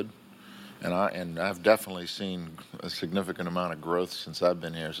is good, and I've definitely seen a significant amount of growth since I've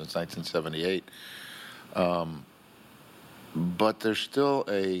been here, since 1978. But there's still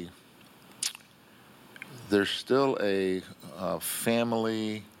a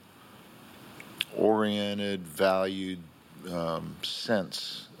family-oriented, valued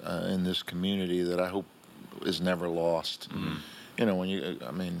sense in this community that I hope is never lost. Mm-hmm.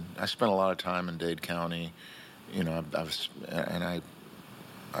 I spent a lot of time in Dade County. It's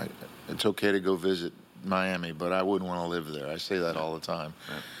okay to go visit Miami, but I wouldn't want to live there. I say that all the time.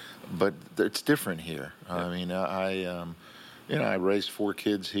 Right. But it's different here. Yeah. I raised 4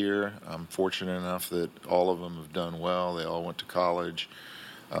 kids here. I'm fortunate enough that all of them have done well. They all went to college.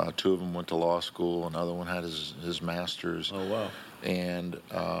 2 of them went to law school. Another one had his master's. Oh, wow. And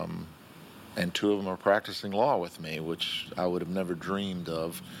 2 of them are practicing law with me, which I would have never dreamed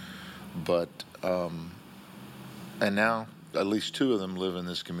of. But and now at least 2 of them live in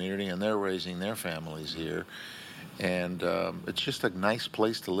this community, and they're raising their families here. And it's just a nice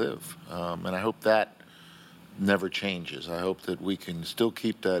place to live. And I hope that never changes. I hope that we can still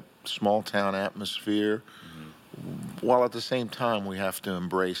keep that small town atmosphere, while at the same time we have to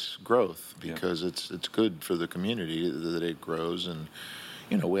embrace growth, because it's good for the community that it grows. And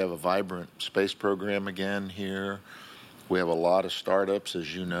we have a vibrant space program again here. We have a lot of startups,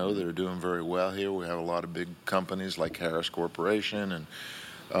 as you know, that are doing very well here. We have a lot of big companies like Harris Corporation and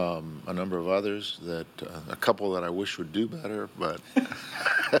a number of others that a couple that I wish would do better, but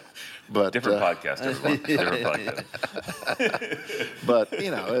different podcast, everyone. Different podcast. But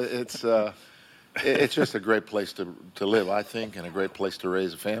it's just a great place to live, I think, and a great place to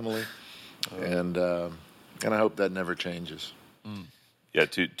raise a family, and I hope that never changes. Yeah,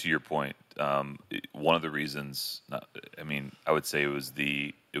 to your point, one of the reasons, I would say it was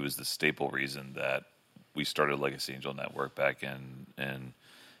the staple reason that we started Legacy Angel Network back in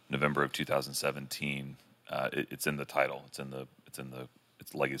November of 2017. It's in the title. It's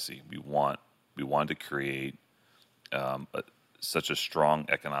legacy. We wanted to create such a strong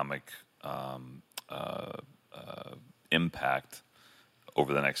economic impact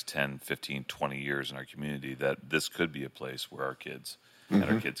over the next 10, 15, 20 years in our community that this could be a place where our kids and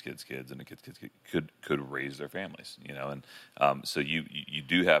our kids' and the kids' could raise their families, and so you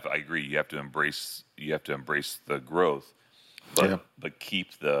do have. I agree. You have to embrace the growth, but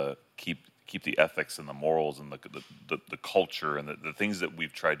keep the ethics and the morals and the culture and the things that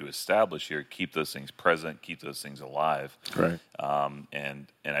we've tried to establish here. Keep those things present. Keep those things alive. Right. And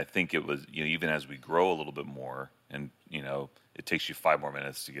I think it was even as we grow a little bit more, and it takes you 5 more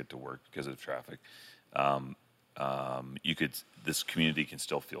minutes to get to work because of traffic. This community can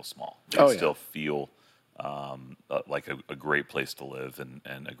still feel small. It can still feel like a great place to live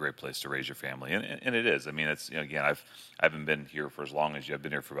and a great place to raise your family. And it is. I mean, it's, again, I haven't been here for as long as you. I've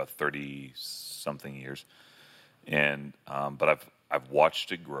been here for about 30 something years. And, but I've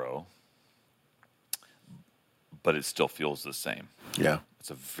watched it grow, but it still feels the same. Yeah. It's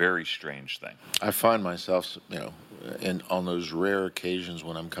a very strange thing. I find myself, on those rare occasions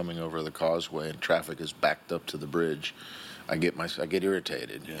when I'm coming over the causeway and traffic is backed up to the bridge, I get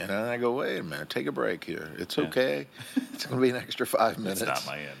irritated, and then I go, wait a minute, take a break here. It's okay. It's going to be an extra 5 minutes. It's not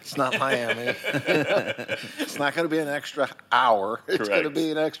Miami. It's not Miami. It's not going to be an extra hour. It's going to be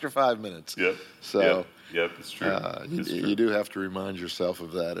an extra 5 minutes. Yep. So, yep, it's true. You do have to remind yourself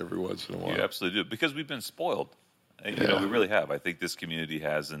of that every once in a while. You absolutely do, because we've been spoiled. We really have. I think this community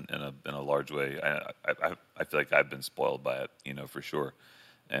has in a large way. I feel like I've been spoiled by it, for sure.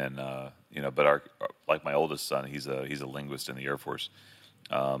 And but like my oldest son, he's a linguist in the Air Force.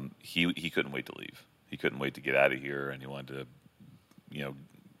 He couldn't wait to leave. He couldn't wait to get out of here, and he wanted to,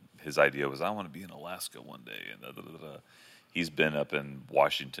 his idea was, I want to be in Alaska one day. And he's been up in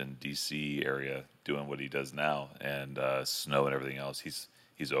Washington D.C. area doing what he does now, and snow and everything else. He's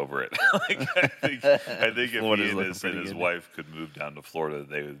over it. I think if he and his wife could move down to Florida,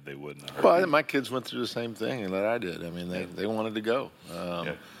 they wouldn't. Well, my kids went through the same thing that I did. I mean, they wanted to go,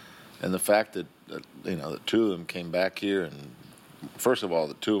 and the fact that the two of them came back here, and first of all,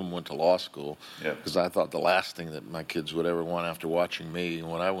 the two of them went to law school, because I thought the last thing that my kids would ever want after watching me and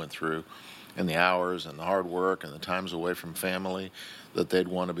what I went through, and the hours and the hard work and the times away from family, that they'd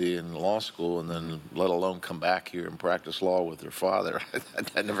want to be in law school and then let alone come back here and practice law with their father.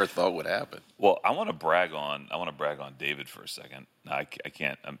 I never thought would happen. Well, I want to brag on David for a second. Now, I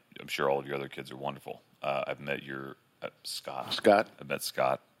can't. I'm sure all of your other kids are wonderful. I've met your Scott. I've met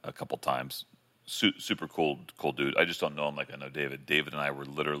Scott a couple times. Super cool dude. I just don't know him like I know David. David and I were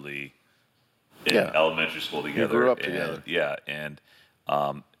literally in elementary school together. We grew up together. Yeah, and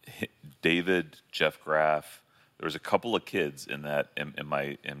David, Jeff Graff. There was a couple of kids in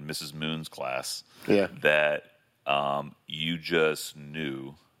Mrs. Moon's class that you just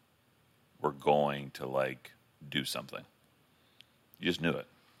knew were going to do something. You just knew it.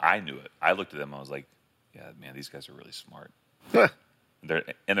 I knew it. I looked at them and I was like, yeah, man, these guys are really smart. They're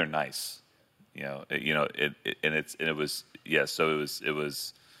nice.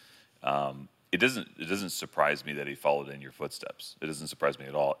 It doesn't surprise me that he followed in your footsteps. It doesn't surprise me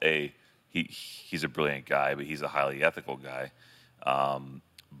at all. He's a brilliant guy, but he's a highly ethical guy.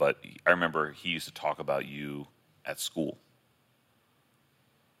 But I remember he used to talk about you at school,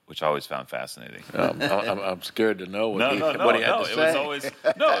 which I always found fascinating. I'm scared to know what he had to say.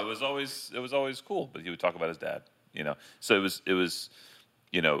 It was always cool. But he would talk about his dad. So it was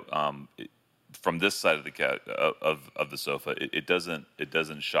from this side of the of the sofa, it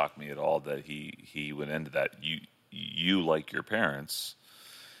doesn't shock me at all that he went into that. You like your parents,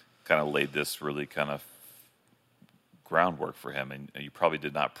 kind of laid this really kind of groundwork for him, and you probably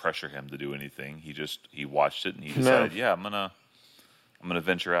did not pressure him to do anything. He watched it and he decided, I'm gonna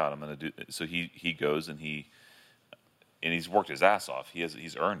venture out. I'm gonna do. So he goes and he's worked his ass off.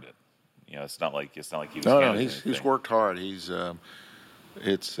 He's earned it. It's not like he was. No, he's worked hard.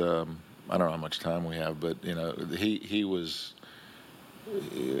 I don't know how much time we have, but he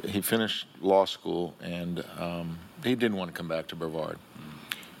finished law school, and he didn't want to come back to Brevard,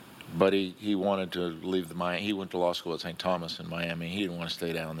 but he wanted to leave he went to law school at St. Thomas in Miami. He didn't want to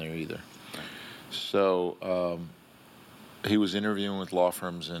stay down there either. So he was interviewing with law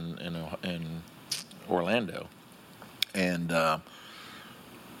firms in Orlando, and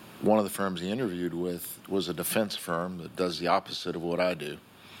one of the firms he interviewed with was a defense firm that does the opposite of what I do.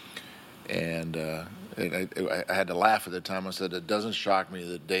 And I had to laugh at the time. I said, it doesn't shock me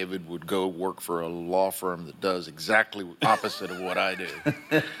that David would go work for a law firm that does exactly opposite of what I do.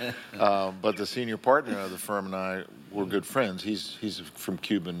 But the senior partner of the firm and I were good friends. He's from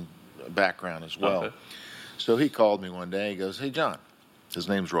Cuban background as well. Okay. So he called me one day. He goes, hey, John. His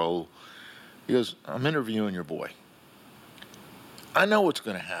name's Raul. He goes, I'm interviewing your boy. I know what's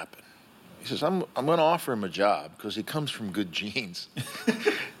going to happen. He says, I'm going to offer him a job because he comes from good genes.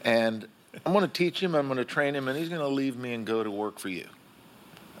 And I'm going to teach him, I'm going to train him, and he's going to leave me and go to work for you.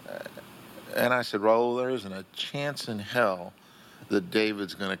 And I said, Raul, there isn't a chance in hell that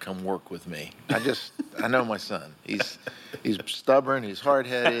David's going to come work with me. I know my son. He's stubborn. He's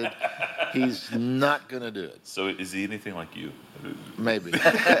hard-headed. He's not going to do it. So is he anything like you? Maybe. There's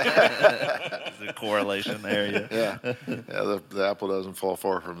a correlation there. Yeah. The apple doesn't fall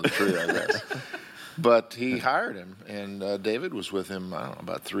far from the tree, I guess. But he hired him, and David was with him, I don't know,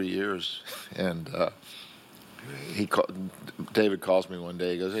 about 3 years. And David calls me one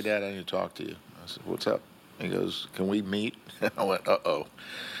day. He goes, "Hey, Dad, I need to talk to you." I said, "What's up?" He goes, "Can we meet?" I went, "Uh-oh."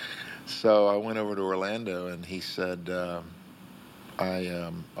 So I went over to Orlando, and he said, I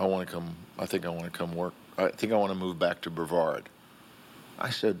want to come. I think I want to come work. I think I want to move back to Brevard. I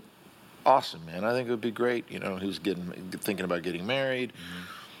said, "Awesome, man. I think it would be great." He was thinking about getting married.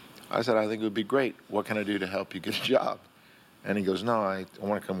 Mm-hmm. I said, "I think it would be great. What can I do to help you get a job?" And he goes, "No, I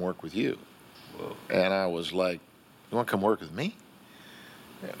want to come work with you." Whoa. And I was like, "You want to come work with me?"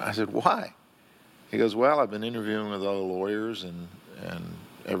 And I said, "Why?" He goes, "Well, I've been interviewing with other lawyers, and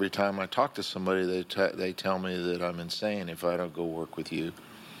every time I talk to somebody, they tell me that I'm insane if I don't go work with you."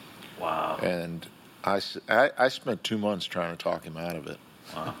 Wow. And I spent 2 months trying to talk him out of it.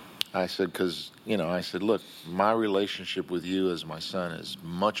 Wow. I said, because, I said, "Look, my relationship with you as my son is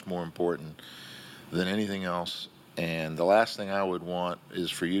much more important than anything else. And the last thing I would want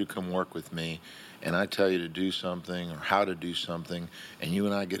is for you to come work with me, and I tell you to do something or how to do something, and you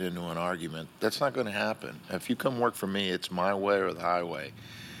and I get into an argument. That's not going to happen. If you come work for me, it's my way or the highway.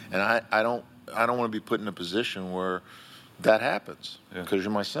 And I don't want to be put in a position where that happens because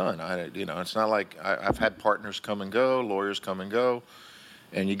you're my son. It's not like I've had partners come and go, lawyers come and go,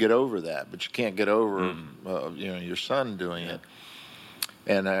 and you get over that, but you can't get over your son doing it."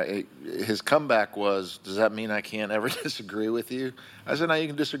 And his comeback was, "Does that mean I can't ever disagree with you?" I said, "No, you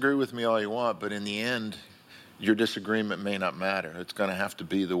can disagree with me all you want, but in the end, your disagreement may not matter. It's going to have to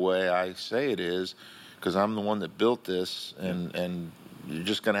be the way I say it is, because I'm the one that built this, and you're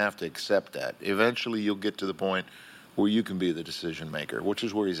just going to have to accept that. Eventually, you'll get to the point where you can be the decision maker," which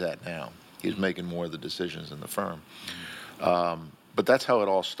is where he's at now. He's making more of the decisions in the firm. But that's how it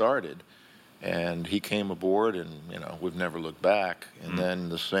all started. And he came aboard, and, we've never looked back. And then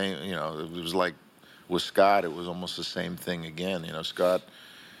the same, it was like with Scott, it was almost the same thing again. Scott,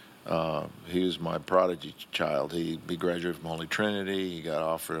 he was my prodigy child. He graduated from Holy Trinity. He got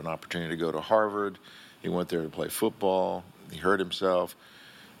offered an opportunity to go to Harvard. He went there to play football. He hurt himself.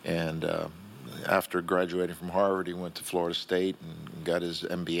 And after graduating from Harvard, he went to Florida State and got his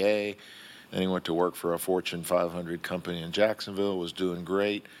MBA. Then he went to work for a Fortune 500 company in Jacksonville, was doing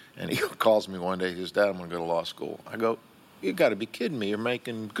great. And he calls me one day. He says, "Dad, I'm going to go to law school." I go, "You got to be kidding me. You're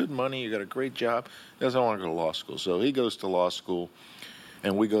making good money. You got a great job." He goes, "I want to go to law school." So he goes to law school,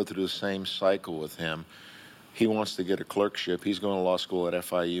 and we go through the same cycle with him. He wants to get a clerkship. He's going to law school at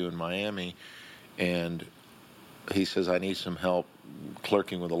FIU in Miami, and he says, "I need some help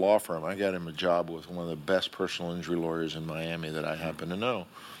clerking with a law firm." I got him a job with one of the best personal injury lawyers in Miami that I happen to know.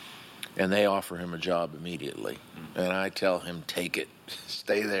 And they offer him a job immediately. And I tell him, "Take it.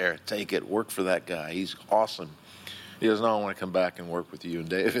 Stay there. Take it. Work for that guy. He's awesome." He goes, "No, I want to come back and work with you and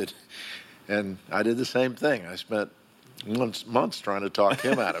David." And I did the same thing. I spent months trying to talk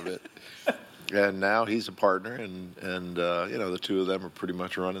him out of it. And now he's a partner, and the two of them are pretty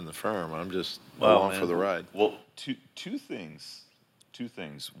much running the firm. I'm just along for the ride. Well, two things.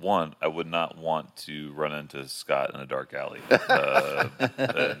 One, I would not want to run into Scott in a dark alley.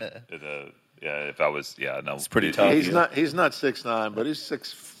 If I was, no, it's pretty tough. He's not 6'9", but he's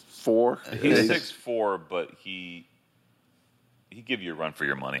 6'4". He's 6'4", but he give you a run for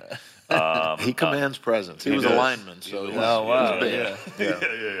your money. He commands presence. He was a lineman, so he was big.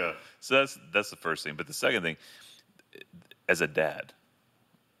 Yeah. So that's the first thing. But the second thing, as a dad,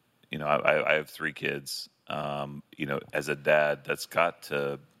 I have 3 kids. As a dad, that's got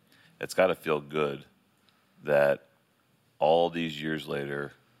to feel good that all these years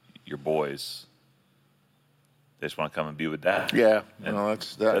later, your boys, they just want to come and be with Dad. Yeah,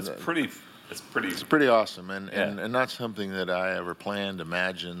 that's pretty. It's pretty awesome, and not something that I ever planned,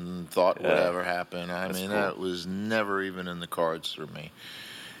 imagined, thought would ever happen. That's cool. That was never even in the cards for me.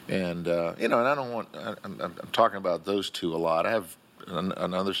 And and I don't want. I'm talking about those two a lot. I have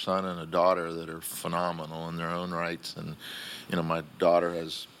another son and a daughter that are phenomenal in their own rights, and my daughter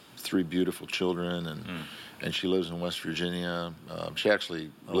has 3 beautiful children, and she lives in West Virginia. She actually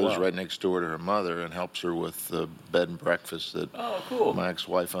lives right next door to her mother and helps her with the bed and breakfast that my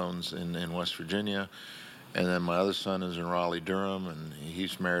ex-wife owns in West Virginia. And then my other son is in Raleigh-Durham, and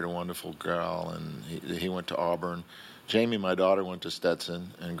he's married a wonderful girl, and he went to Auburn. Jamie, my daughter, went to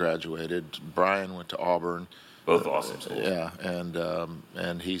Stetson and graduated. Brian went to Auburn. Both awesome schools. Yeah,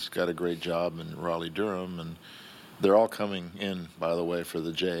 and he's got a great job in Raleigh-Durham, and they're all coming in, by the way, for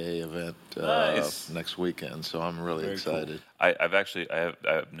the JA event Nice. next weekend. So I'm really Very cool. excited.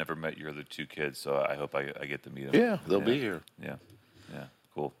 I've never met your other two kids, so I hope I get to meet them. Yeah, they'll be here. Yeah,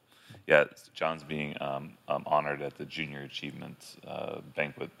 cool. Yeah, John's being honored at the Junior Achievement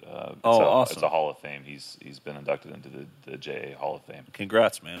banquet. Awesome. It's a Hall of Fame. He's been inducted into the JA Hall of Fame.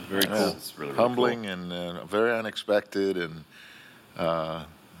 Congrats, man. Very Yeah, cool. It's really humbling cool. and very unexpected, and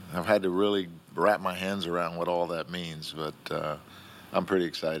I've had to really wrap my hands around what all that means. But I'm pretty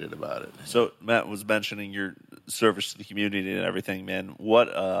excited about it. So Matt was mentioning your service to the community and everything, man.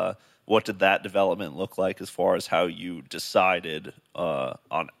 What did that development look like as far as how you decided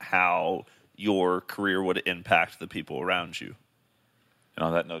on how your career would impact the people around you? And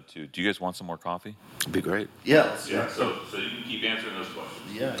on that note, too, do you guys want some more coffee? It'd be great. Yeah. Yeah. So you can keep answering those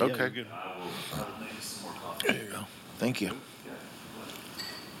questions. Yeah. Okay. you're good. I will make some more coffee. There you go. Thank you.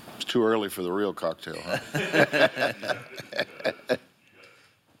 It's too early for the real cocktail, huh?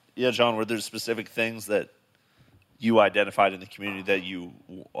 Yeah, John, were there specific things that you identified in the community that you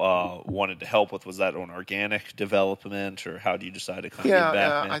wanted to help with? Was that an organic development, or how do you decide to kind of Yeah, get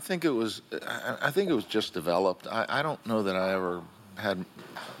back? Man? I think it was. I think it was just developed. I don't know that I ever had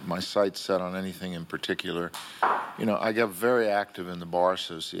my sights set on anything in particular. You know, I got very active in the bar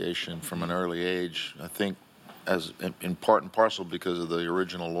association from an early age. I think, as in part and parcel because of the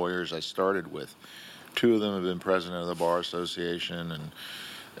original lawyers I started with. Two of them have been president of the bar association, and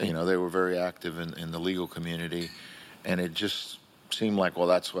you know they were very active in the legal community. And it just seemed like, well,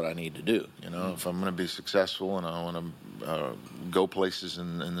 that's what I need to do. You know, if I'm going to be successful and I want to go places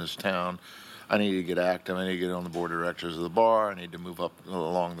in this town, I need to get active. I need to get on the board of directors of the bar. I need to move up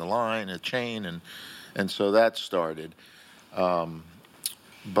along the line, a chain, and so that started.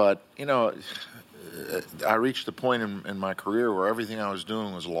 But you know, I reached a point in my career where everything I was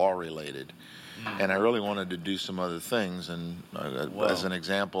doing was law related. And I really wanted to do some other things. And as an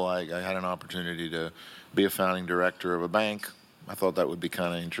example, I had an opportunity to be a founding director of a bank. I thought that would be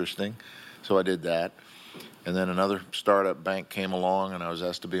kind of interesting. So I did that. And then another startup bank came along, and I was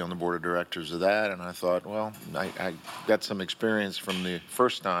asked to be on the board of directors of that. And I thought, well, I got some experience from the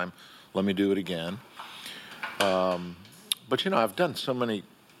first time. Let me do it again. But, you know, I've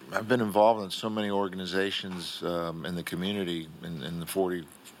been involved in so many organizations in the community in the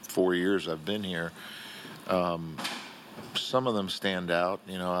 44 years I've been here. Some of them stand out.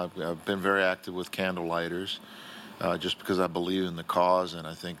 You know, I've been very active with Candlelighters just because I believe in the cause, and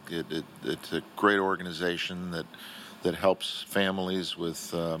I think it's a great organization that helps families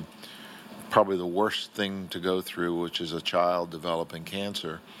with probably the worst thing to go through, which is a child developing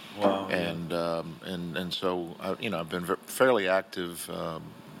cancer. Wow. And so you know, I've been fairly active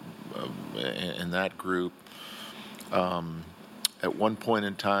in that group. At one point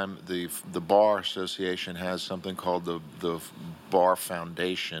in time, the Bar Association has something called the Bar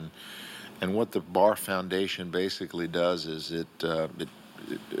Foundation, and what the Bar Foundation basically does is it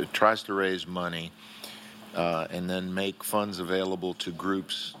tries to raise money and then make funds available to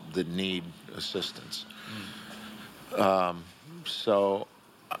groups that need assistance. So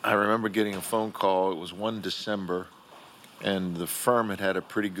I remember getting a phone call. It was one December. And the firm had a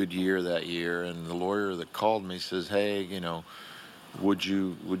pretty good year that year, and the lawyer that called me says, "Hey, you know, would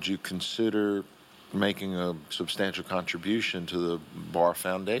you consider making a substantial contribution to the Bar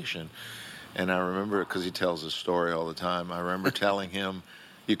Foundation?" And I remember, because he tells this story all the time, I remember telling him,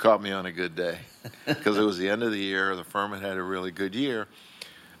 "You caught me on a good day," because it was the end of the year. The firm had a really good year,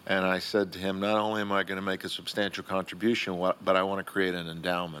 and I said to him, "Not only am I going to make a substantial contribution, but I want to create an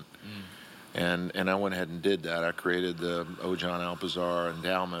endowment." And I went ahead and did that. I created the O. John Alpizar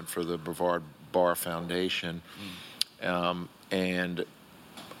Endowment for the Brevard Bar Foundation. And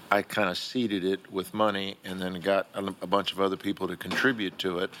I kind of seeded it with money and then got a bunch of other people to contribute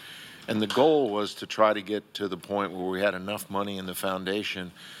to it. And the goal was to try to get to the point where we had enough money in the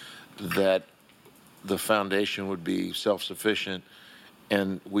foundation that the foundation would be self-sufficient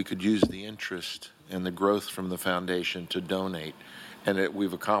and we could use the interest and the growth from the foundation to donate. And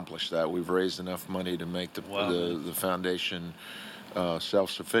we've accomplished that. We've raised enough money to make the foundation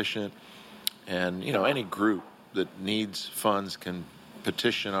self-sufficient. And, you know, any group that needs funds can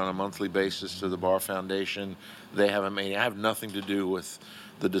petition on a monthly basis to the Bar Foundation. I have nothing to do with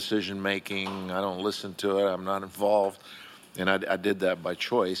the decision-making. I don't listen to it. I'm not involved. And I did that by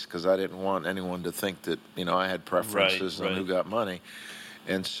choice because I didn't want anyone to think that, you know, I had preferences on who got money.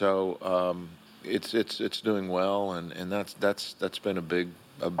 And so it's doing well, and that's been a big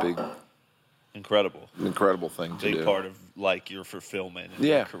incredible thing to do. Big part of like your fulfillment in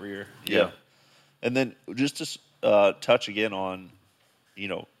Yeah. your career. Yeah. And then just to touch again on,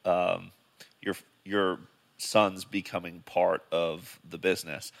 your sons becoming part of the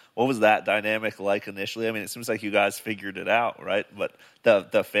business. What was that dynamic like initially? I mean, it seems like you guys figured it out, right? But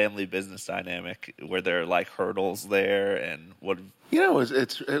the family business dynamic, were there like hurdles there, and what?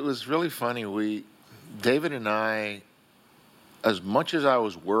 It was really funny. David and I, as much as I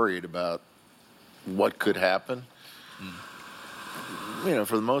was worried about what could happen,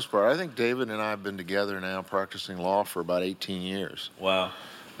 for the most part, I think David and I have been together now practicing law for about 18 years. Wow.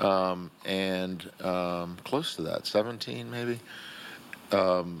 And close to that, 17 maybe.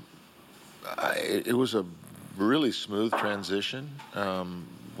 It was a really smooth transition.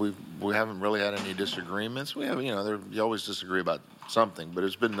 We haven't really had any disagreements. We have, you always disagree about something, but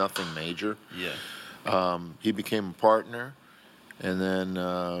it's been nothing major. Yeah. He became a partner, and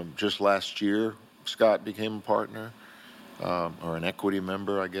then just last year, Scott became a partner, or an equity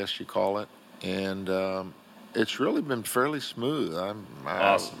member, I guess you call it, and it's really been fairly smooth. I'm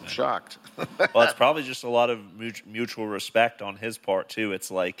Awesome, shocked. Well, it's probably just a lot of mutual respect on his part too. It's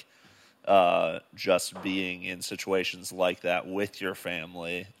like just being in situations like that with your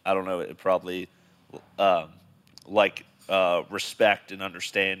family. I don't know. It probably respect and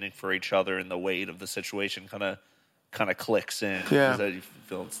understanding for each other and the weight of the situation kind of clicks in. Yeah. Is that, you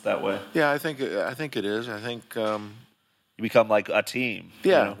feel it's that way? Yeah, I think it is. I think. You become like a team.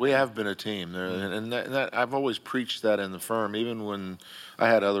 Yeah, we have been a team, and that I've always preached that in the firm, even when I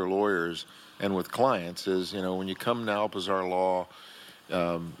had other lawyers and with clients. Is when you come to Alpizar Law,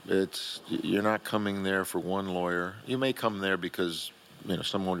 you're not coming there for one lawyer. You may come there because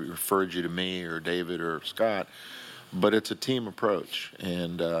someone referred you to me or David or Scott, but it's a team approach,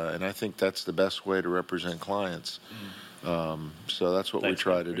 and I think that's the best way to represent clients. So that's what we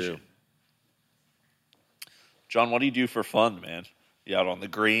try to do. John, what do you do for fun, man? You out on the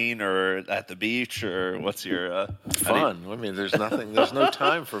green or at the beach, or what's your fun? I mean, there's nothing. There's no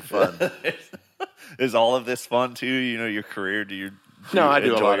time for fun. Is all of this fun too? Your career? Do you I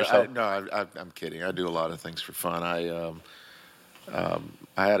do a lot. I'm kidding. I do a lot of things for fun. I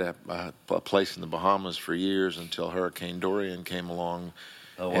had a place in the Bahamas for years until Hurricane Dorian came along,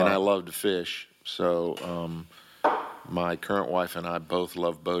 and I love to fish. So my current wife and I both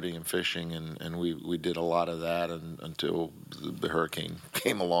love boating and fishing, and we did a lot of that until the hurricane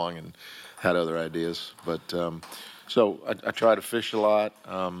came along and had other ideas. But so I try to fish a lot.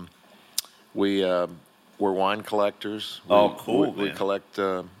 We're wine collectors. Cool. We collect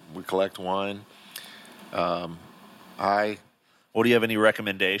wine. Well, do you have any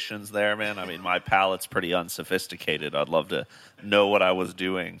recommendations there, man? I mean, my palate's pretty unsophisticated. I'd love to know what I was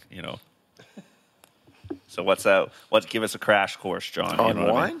doing, So what's that? Give us a crash course, John.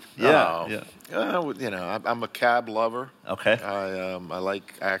 On wine? I mean? Yeah. I'm a cab lover. Okay. I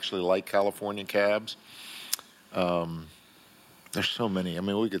actually like California cabs. There's so many. I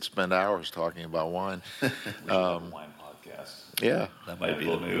mean, we could spend hours talking about wine. We should have a wine podcast. Yeah, that might be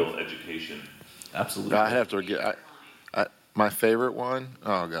the move. Real education. Absolutely. I have to get my favorite wine.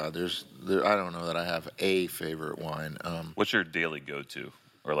 Oh God, I don't know that I have a favorite wine. What's your daily go-to,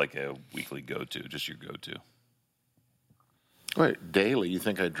 or like a weekly go-to? Just your go-to. Wait, daily? You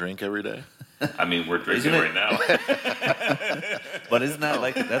think I drink every day? I mean, we're drinking right now. But isn't that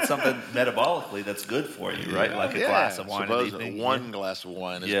that's something metabolically that's good for you, right? Like a glass of wine in the evening. One glass of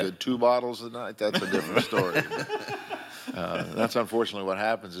wine is good. 2 bottles a night, that's a different story. That's unfortunately what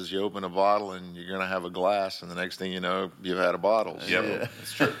happens is you open a bottle and you're going to have a glass, and the next thing you know, you've had a bottle. Yeah,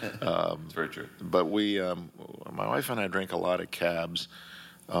 that's true. It's very true. But my wife and I drink a lot of cabs.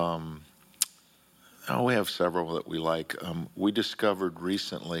 We have several that we like. We discovered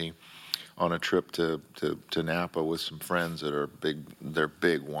recently on a trip to Napa with some friends that are they're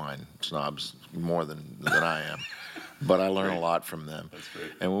big wine snobs, more than I am. But I learn a lot from them. That's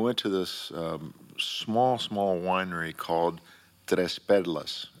great. And we went to this small winery called Tres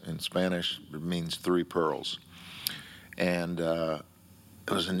Perlas. In Spanish, it means 3 pearls. And it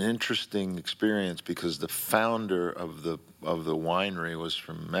was an interesting experience because the founder of the winery was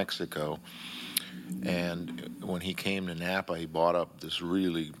from Mexico. And when he came to Napa, he bought up this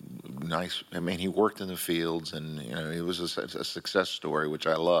really nice. I mean, he worked in the fields, and it was a success story, which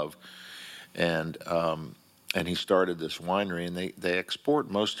I love. And he started this winery, and they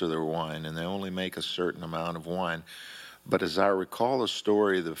export most of their wine, and they only make a certain amount of wine. But as I recall the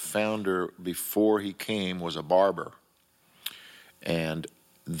story, the founder before he came was a barber, and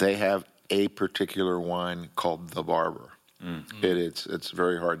they have a particular wine called the Barber. Mm-hmm. It's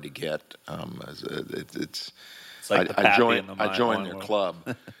very hard to get. It's like the Pappy and the I joined wine their world. club,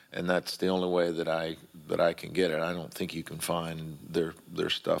 and that's the only way that I can get it. I don't think you can find their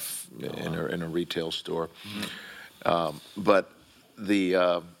stuff in a retail store. But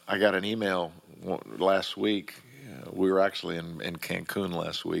I got an email last week. We were actually in Cancun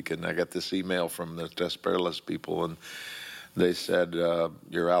last week, and I got this email from the Desperas people, and they said,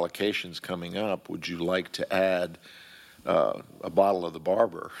 your allocation's coming up. Would you like to add a bottle of the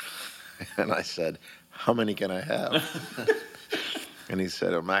Barber? And I said, how many can I have? And he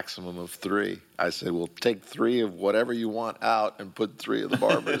said, a maximum of 3. I said, well, take 3 of whatever you want out and put 3 of the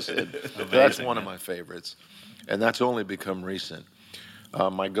Barbers in. That's one of my favorites. And that's only become recent.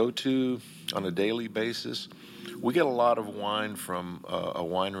 My go-to on a daily basis, we get a lot of wine from a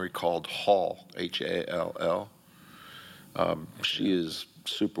winery called Hall, Hall. She is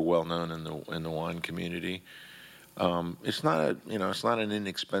super well known in the wine community. It's not an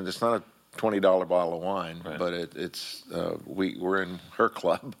inexpensive. It's not a $20 bottle of wine, right. But we're in her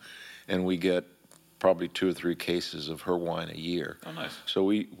club, and we get probably 2 or 3 cases of her wine a year. Oh, nice. So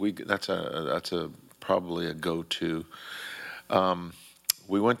that's probably a go-to.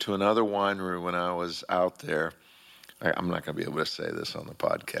 We went to another winery when I was out there. I'm not going to be able to say this on the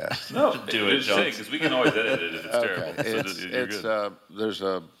podcast. No, do it, John. Because we can always edit it if it's terrible. There's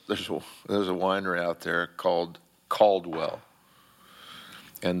a winery out there called Caldwell,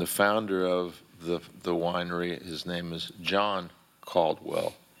 and the founder of the winery, his name is John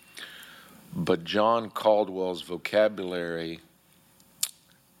Caldwell. But John Caldwell's vocabulary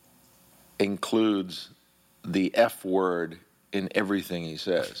includes the F word in everything he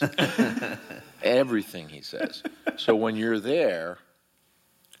says. Everything he says. So when you're there,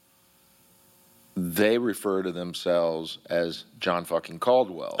 they refer to themselves as John fucking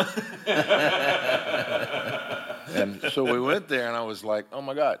Caldwell. And so we went there, and I was like, oh,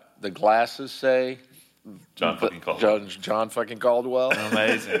 my God, the glasses say John fucking Caldwell. John fucking Caldwell.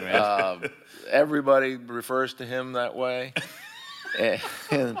 Amazing, man. Everybody refers to him that way.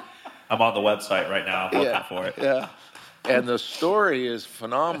 And I'm on the website right now looking for it. Yeah. And the story is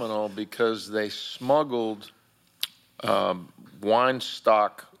phenomenal because they smuggled wine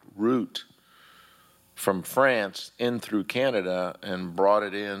stock root from France in through Canada and brought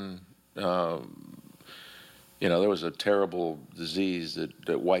it in. There was a terrible disease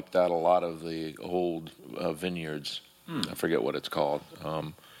that wiped out a lot of the old vineyards. I forget what it's called.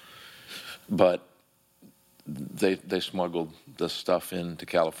 But they smuggled the stuff into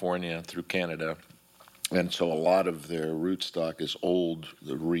California through Canada. And so a lot of their root stock is old,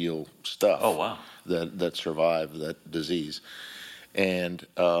 the real stuff. Oh, wow. That survived that disease. And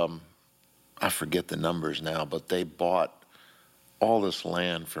I forget the numbers now, but they bought all this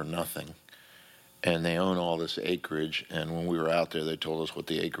land for nothing. And they own all this acreage. And when we were out there, they told us what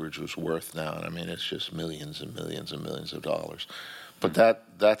the acreage was worth now. And I mean, it's just millions and millions and millions of dollars. But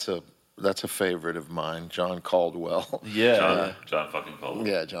that's a favorite of mine, John Caldwell. Yeah. John fucking Caldwell.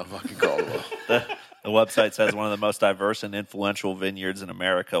 Yeah, John fucking Caldwell. The website says one of the most diverse and influential vineyards in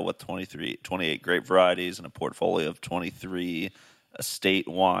America with 28 grape varieties and a portfolio of 23 estate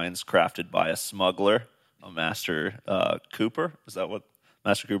wines crafted by a smuggler, a Master Cooper. Is that what?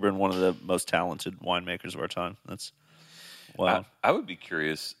 Master Cooper, and one of the most talented winemakers of our time. That's wow. I would be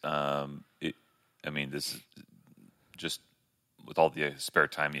curious. This is just with all the spare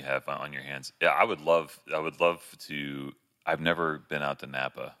time you have on your hands. Yeah, I would love to. I've never been out to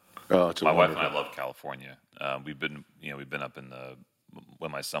Napa. Oh, my wife and I love California. We've been up in when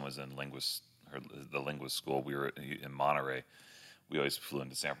my son was in the linguist school. We were in Monterey. We always flew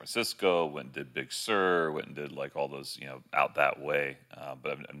into San Francisco, went and did Big Sur, went and did like all those, out that way.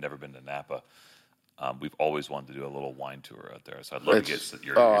 But I've never been to Napa. We've always wanted to do a little wine tour out there. So I'd love to get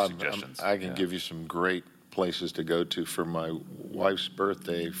your suggestions. I can give you some great places to go to. For my wife's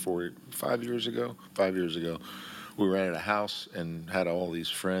birthday 5 years ago, we rented a house and had all these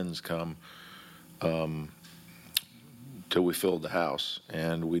friends come till we filled the house.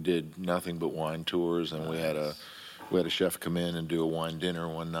 And we did nothing but wine tours, and we had a chef come in and do a wine dinner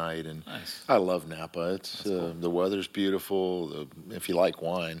one night. And nice. I love Napa. It's cool. The weather's beautiful. If you like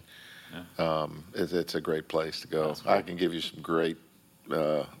wine, it's a great place to go. Cool. I can give you some great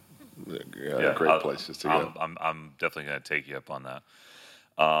places to go. I'm definitely going to take you up on that.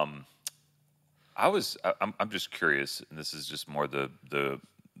 I'm just curious, and this is just more the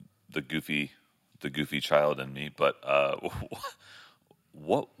goofy child in me, but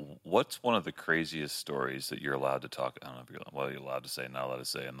what's one of the craziest stories that you're allowed to talk? I don't know if you're allowed to say, not allowed to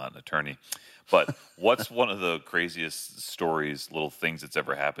say. I'm not an attorney, but what's one of the craziest stories, little things that's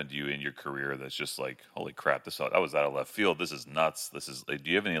ever happened to you in your career that's just like, holy crap, I was out of left field. This is nuts. Do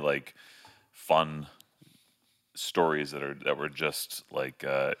you have any like fun stories that were just like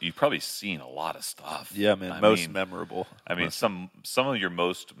you've probably seen a lot of stuff. Yeah, man. Most memorable. I mean, some of your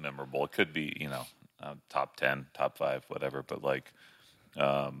most memorable. It could be top 10, top 5, whatever. But like,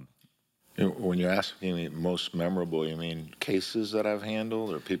 When you're asking me most memorable, you mean cases that I've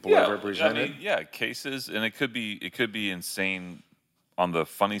handled or people I've represented? I mean, cases, and it could be insane on the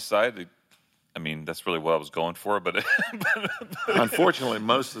funny side. I mean, that's really what I was going for, but Unfortunately,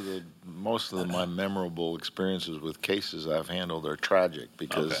 most of my memorable experiences with cases I've handled are tragic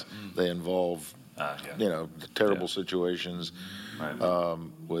because they involve, terrible situations right.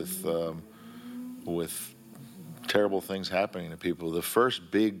 with terrible things happening to people. The first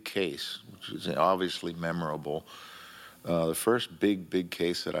big case, which is obviously memorable, the first big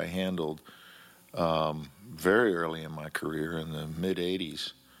case that I handled very early in my career in the mid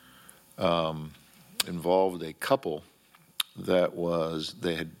 '80s. Involved a couple that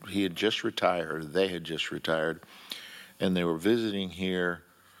he had just retired, they had just retired, and they were visiting here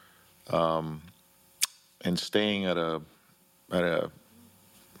and staying at a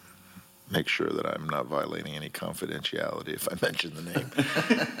make sure that I'm not violating any confidentiality if I mention the name.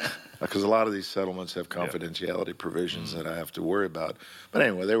 Because a lot of these settlements have confidentiality provisions that I have to worry about. But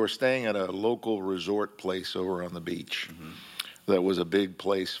anyway, they were staying at a local resort place over on the beach. That was a big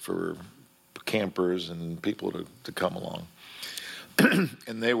place for campers and people to come along.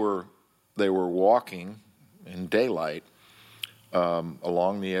 And they were walking in daylight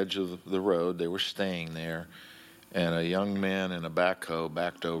along the edge of the road. They were staying there, and a young man in a backhoe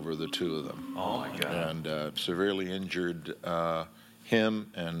backed over the two of them. Oh my God! And severely injured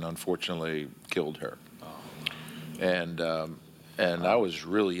him, and unfortunately killed her. And I was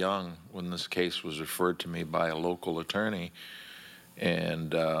really young when this case was referred to me by a local attorney,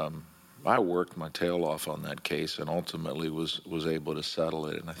 and I worked my tail off on that case and ultimately was able to settle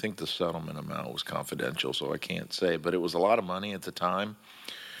it. And I think the settlement amount was confidential, so I can't say. But it was a lot of money at the time.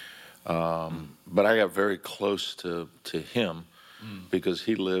 But I got very close to him because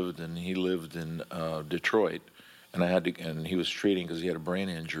he lived in Detroit, and he was treating because he had a brain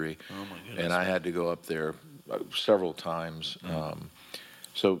injury. Oh my goodness! And I had to go up there several times.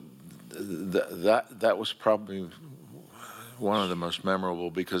 So that was probably one of the most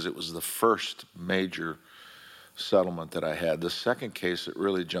memorable because it was the first major settlement that I had. The second case that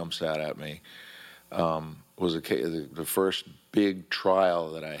really jumps out at me was the first big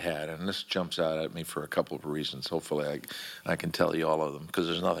trial that I had, and this jumps out at me for a couple of reasons. Hopefully I can tell you all of them because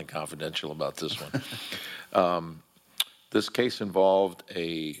there's nothing confidential about this one. This case involved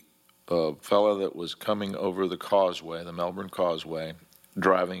a fellow that was coming over the causeway, the Melbourne Causeway,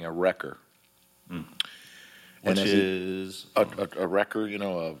 driving a wrecker. Which is a wrecker,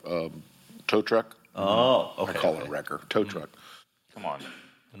 a tow truck. Oh, okay. I call it a wrecker, tow truck. Come on.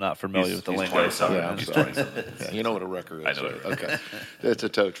 I'm not familiar with the lingo. He's 27. Yeah, you know what a wrecker is. I know what a wrecker Okay, it's a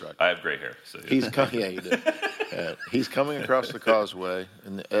tow truck. I have gray hair. So He's coming across the causeway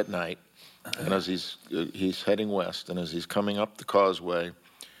at night, and as he's heading west, and as he's coming up the causeway,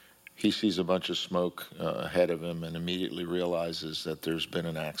 he sees a bunch of smoke ahead of him, and immediately realizes that there's been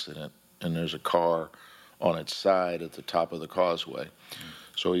an accident, and there's a car on its side at the top of the causeway.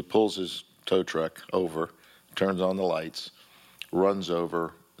 So he pulls his tow truck over, turns on the lights, runs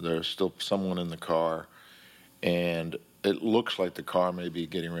over. There's still someone in the car, and it looks like the car may be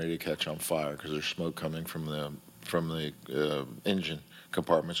getting ready to catch on fire because there's smoke coming from the engine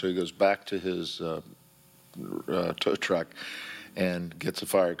compartment. So he goes back to his tow truck and gets a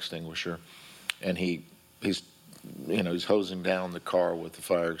fire extinguisher, and he's hosing down the car with the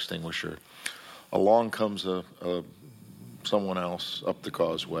fire extinguisher. Along comes someone else up the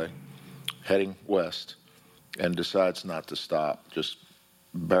causeway, heading west, and decides not to stop. Just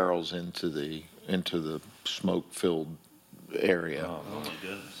barrels into the smoke-filled area, Oh my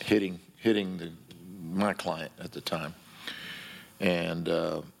goodness! hitting my client at the time, and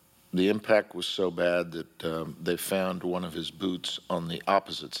the impact was so bad that they found one of his boots on the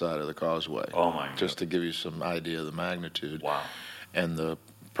opposite side of the causeway. Oh my God! Just to give you some idea of the magnitude. Wow! And the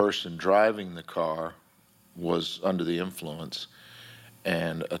person driving the car was under the influence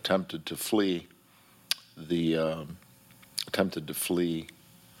and attempted to flee the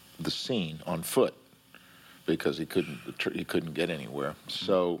scene on foot because he couldn't get anywhere.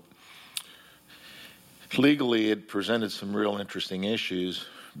 So legally, it presented some real interesting issues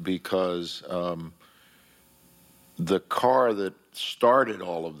because the car that started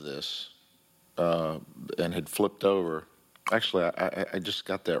all of this and had flipped over. Actually, I just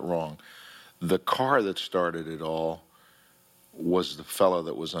got that wrong. The car that started it all was the fellow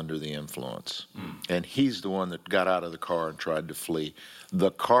that was under the influence. And he's the one that got out of the car and tried to flee.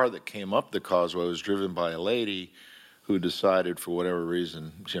 The car that came up the causeway was driven by a lady who decided, for whatever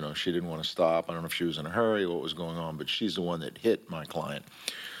reason, she didn't want to stop. I don't know if she was in a hurry or what was going on, but she's the one that hit my client.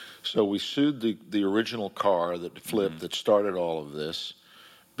 So we sued the original car that flipped, that started all of this,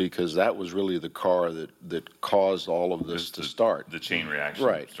 because that was really the car that caused all of this to start. The chain reaction.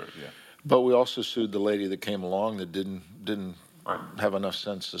 Right. Started, yeah. But we also sued the lady that came along that didn't have enough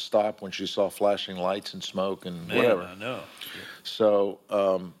sense to stop when she saw flashing lights and smoke and whatever. I know. So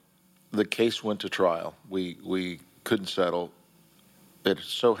the case went to trial. We couldn't settle. It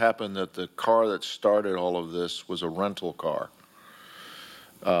so happened that the car that started all of this was a rental car.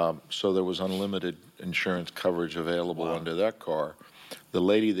 So there was unlimited insurance coverage available under that car. The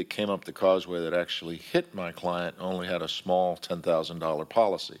lady that came up the causeway that actually hit my client only had a small $10,000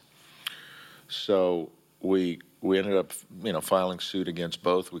 policy. So we ended up, filing suit against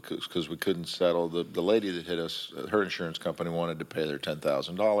both because we couldn't settle. The lady that hit us, her insurance company wanted to pay their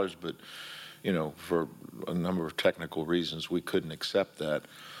 $10,000, but for a number of technical reasons, we couldn't accept that.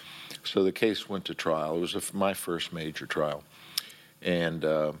 So the case went to trial. It was my first major trial, and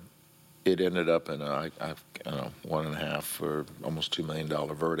it ended up in a $1.5 or almost $2 million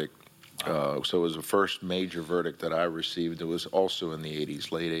verdict. So it was the first major verdict that I received. It was also in the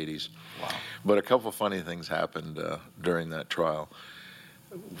 80s, late 80s. Wow. But a couple of funny things happened during that trial,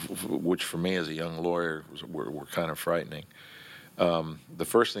 which for me as a young lawyer were kind of frightening. The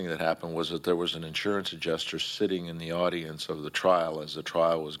first thing that happened was that there was an insurance adjuster sitting in the audience of the trial as the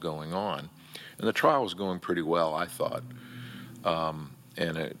trial was going on. And the trial was going pretty well, I thought.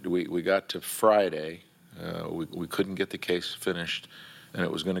 We got to Friday. We couldn't get the case finished, and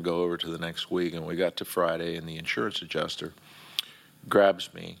it was going to go over to the next week. And we got to Friday, and the insurance adjuster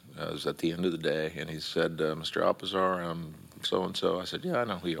grabs me. It was at the end of the day, and he said, "Mr. Alpizar, I'm so-and-so." I said, "Yeah, I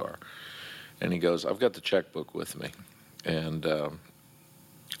know who you are." And he goes, "I've got the checkbook with me, and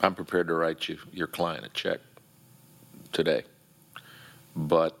I'm prepared to write your client a check today.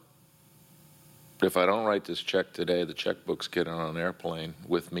 But if I don't write this check today, the checkbook's getting on an airplane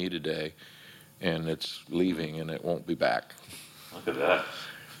with me today, and it's leaving, and it won't be back." Look at that.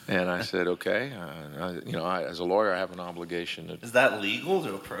 And I said, "Okay." As a lawyer, I have an obligation to. Is that legal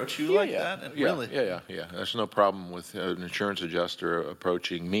to approach you like that? Yeah, Really? Yeah. There's no problem with an insurance adjuster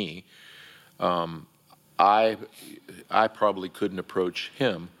approaching me. I probably couldn't approach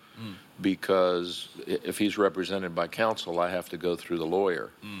him because if he's represented by counsel, I have to go through the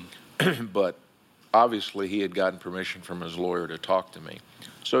lawyer. But obviously, he had gotten permission from his lawyer to talk to me.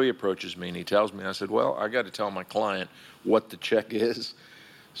 So he approaches me and he tells me, I said, "Well, I got to tell my client what the check is.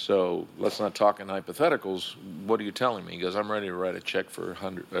 So let's not talk in hypotheticals. What are you telling me?" He goes, "I'm ready to write a check for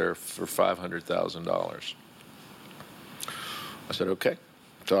 $500,000. I said, "Okay."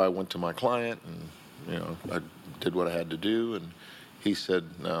 So I went to my client and I did what I had to do, and he said,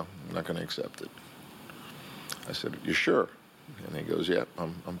 "No, I'm not going to accept it." I said, "You sure?" And he goes, "Yeah,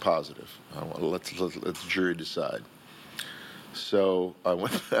 I'm positive. Let the jury decide." So I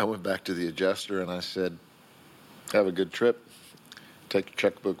went back to the adjuster and I said, "Have a good trip. Take your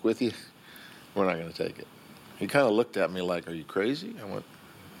checkbook with you. We're not going to take it." He kind of looked at me like, "Are you crazy?"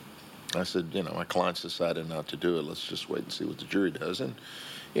 I said, "My client's decided not to do it. Let's just wait and see what the jury does." And,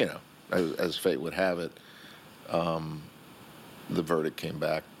 as fate would have it, the verdict came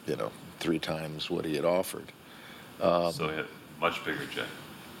back, 3 times what he had offered. So he had a much bigger check.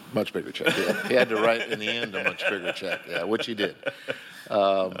 Much bigger check, yeah. He had to write, in the end, a much bigger check, yeah, which he did.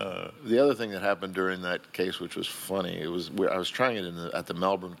 The other thing that happened during that case, which was funny, I was trying it at the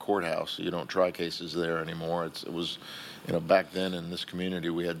Melbourne courthouse. You don't try cases there anymore. It was, back then in this community,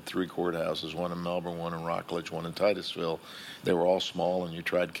 we had 3 courthouses, one in Melbourne, one in Rockledge, one in Titusville. They were all small, and you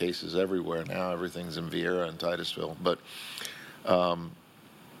tried cases everywhere. Now everything's in Vieira and Titusville. But I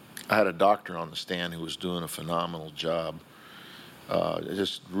had a doctor on the stand who was doing a phenomenal job.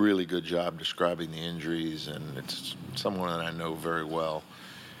 Just really good job describing the injuries, and it's someone that I know very well.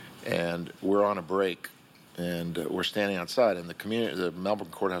 And we're on a break, and we're standing outside. And the Melbourne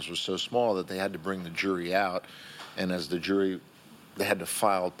courthouse was so small that they had to bring the jury out. And as the jury, they had to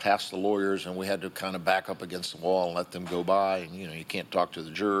file past the lawyers, and we had to kind of back up against the wall and let them go by. And you can't talk to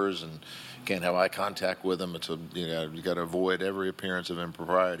the jurors, and you can't have eye contact with them. You got to avoid every appearance of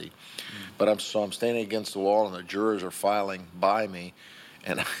impropriety. But I'm standing against the wall, and the jurors are filing by me,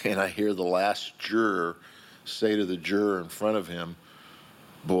 and I hear the last juror say to the juror in front of him,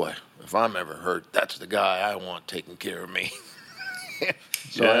 "Boy, if I'm ever hurt, that's the guy I want taking care of me."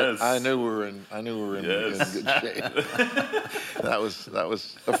 So Yes. I knew we were in Yes. good shape. that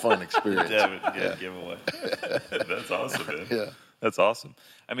was a fun experience. Good giveaway. That's awesome, man. Yeah. That's awesome.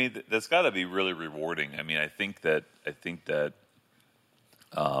 I mean, that's got to be really rewarding. I mean, I think that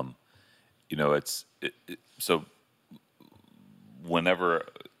so whenever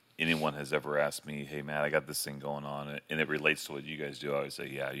anyone has ever asked me, "Hey, man, I got this thing going on," and it relates to what you guys do, I always say,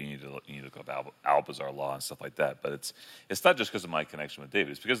 "Yeah, you need to look up Alpizar law and stuff like that." But it's not just because of my connection with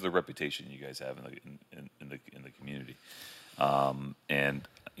David; it's because of the reputation you guys have in the community. And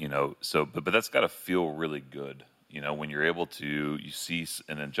but that's got to feel really good. When you're able to, you see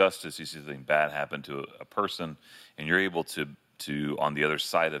an injustice, you see something bad happen to a person, and you're able to on the other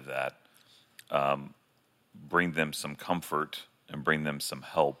side of that, bring them some comfort and bring them some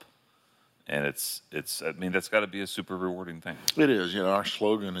help. And I mean, that's got to be a super rewarding thing. It is. Our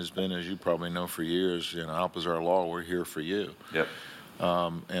slogan has been, as you probably know, for years, Alpizar Law, we're here for you. Yep.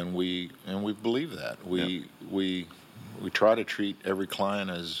 And we believe that. We try to treat every client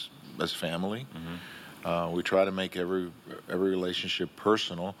as family. Mm-hmm. We try to make every relationship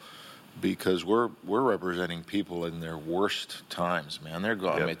personal, because we're representing people in their worst times, man. They're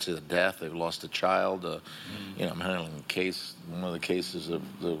going to the death. They've lost a child. I'm handling a case, one of the cases of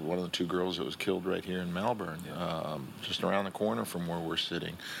one of the two girls that was killed right here in Melbourne, just around the corner from where we're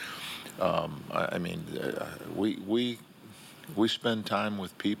sitting. We spend time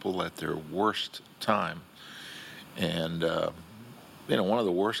with people at their worst time, and one of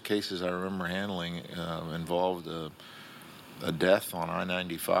the worst cases I remember handling involved a death on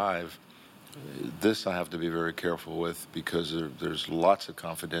I-95. This I have to be very careful with, because there's lots of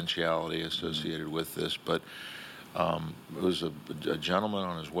confidentiality associated with this. But it was a gentleman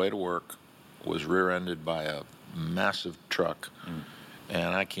on his way to work, was rear-ended by a massive truck.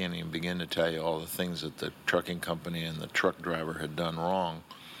 And I can't even begin to tell you all the things that the trucking company and the truck driver had done wrong.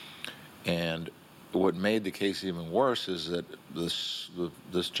 And what made the case even worse is that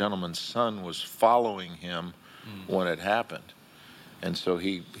this gentleman's son was following him when it happened. And so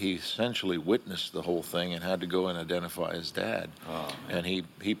he essentially witnessed the whole thing and had to go and identify his dad. Oh, and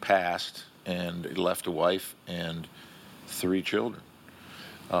he passed, and he left a wife and 3 children.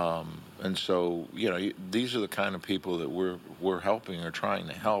 And so, these are the kind of people that we're helping or trying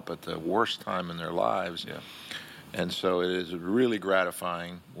to help at the worst time in their lives. Yeah. And so it is really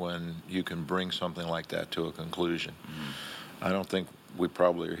gratifying when you can bring something like that to a conclusion. I don't think we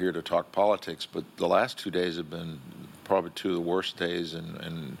probably are here to talk politics, but the last 2 days have been probably 2 of the worst days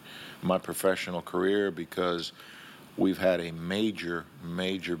in my professional career, because we've had a major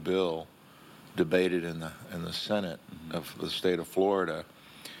bill debated in the Senate of the state of Florida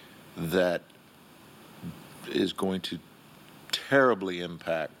that is going to terribly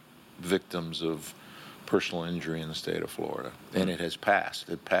impact victims of personal injury in the state of Florida. And it has passed.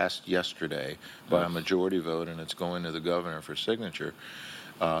 It passed yesterday by a majority vote, and it's going to the governor for signature.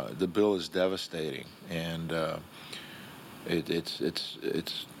 The bill is devastating, and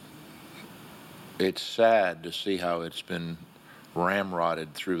it's sad to see how it's been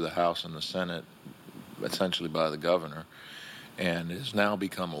ramrodded through the House and the Senate, essentially by the governor, and has now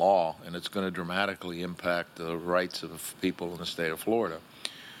become law, and it's going to dramatically impact the rights of people in the state of Florida.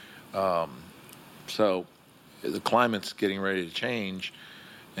 So the climate's getting ready to change,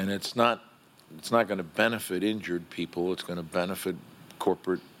 and it's not going to benefit injured people. It's going to benefit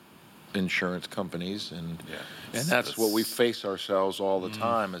corporate insurance companies, and that's what we face ourselves all the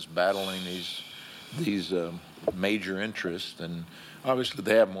time, is battling these major interests. And obviously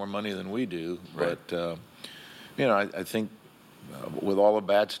they have more money than we do, right. But I think with all the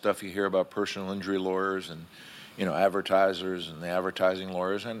bad stuff you hear about personal injury lawyers and advertisers and the advertising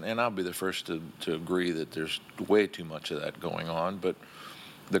lawyers, and I'll be the first to agree that there's way too much of that going on, but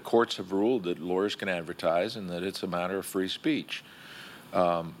the courts have ruled that lawyers can advertise and that it's a matter of free speech.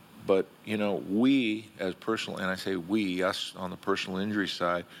 But, we as personal, and I say we, us on the personal injury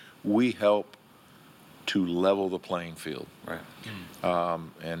side, we help to level the playing field. Right.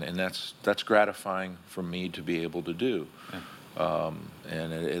 And that's gratifying for me to be able to do. Yeah.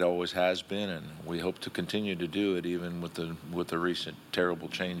 And it always has been, and we hope to continue to do it, even with the recent terrible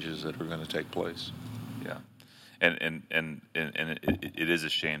changes that are going to take place. Yeah. And it is a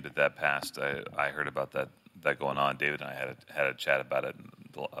shame that passed. I heard about that going on. David and I had a chat about it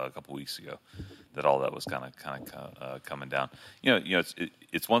a couple weeks ago, that all that was kind of coming down.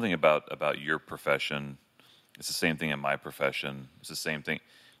 It's one thing about your profession. It's the same thing in my profession. It's the same thing.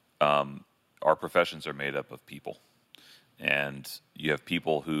 Our professions are made up of people, and you have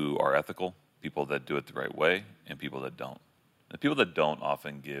people who are ethical, people that do it the right way, and people that don't. The people that don't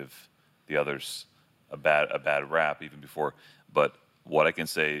often give the others a bad rap even before. But what I can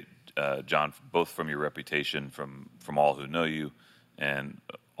say, John, both from your reputation, from all who know you, and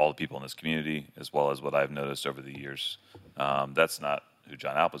all the people in this community, as well as what I've noticed over the years, that's not who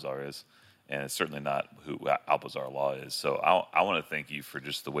John Alpizar is, and it's certainly not who Alpizar Law is. So I want to thank you for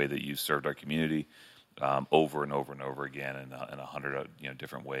just the way that you served our community over and over and over again in 100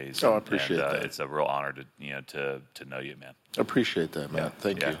 different ways. I appreciate that. It's a real honor to know you, man. Appreciate that, man. Yeah.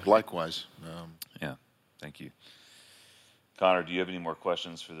 Thank Yeah. you. Likewise. Yeah, thank you. Connor, do you have any more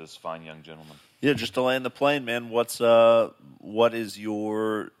questions for this fine young gentleman? Yeah, just to land the plane, man. What is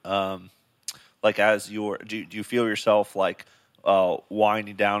your do you feel yourself like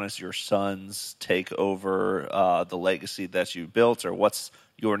winding down as your sons take over the legacy that you built, or what's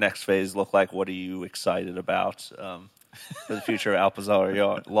your next phase look like? What are you excited about for the future of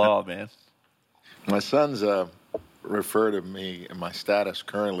Alpizar Law, man? My sons refer to me and my status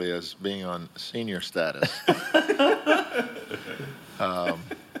currently as being on senior status.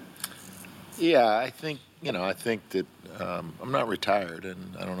 Yeah, I think that I'm not retired,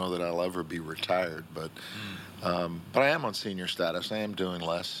 and I don't know that I'll ever be retired, but I am on senior status. I am doing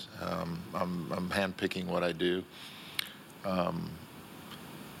less. I'm handpicking what I do,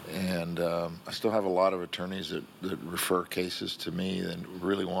 and I still have a lot of attorneys that refer cases to me and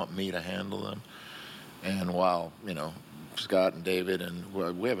really want me to handle them. And while Scott and David, and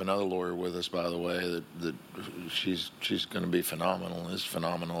we have another lawyer with us, by the way, that she's going to be phenomenal. Is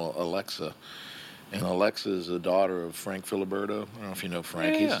phenomenal, Alexa. And Alexa is the daughter of Frank Filiberto. I don't know if you know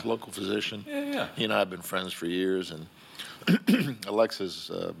Frank. Yeah. He's a local physician. Yeah. He and I have been friends for years, and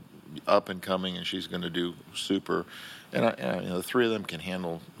Alexa's up and coming, and she's going to do super. And the three of them can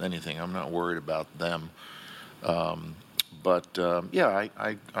handle anything. I'm not worried about them. I'm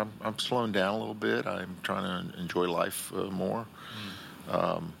slowing down a little bit. I'm trying to enjoy life more.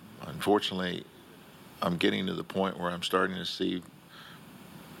 Unfortunately, I'm getting to the point where I'm starting to see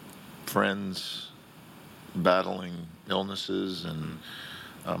friends battling illnesses, and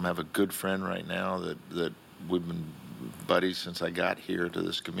have a good friend right now that we've been buddies since I got here to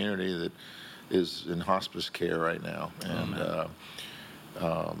this community that is in hospice care right now, and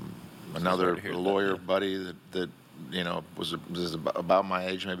another lawyer buddy that was about my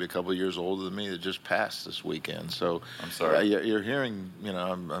age, maybe a couple of years older than me, that just passed this weekend. So I'm sorry. You're hearing,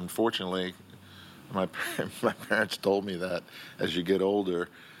 unfortunately, my parents told me that as you get older,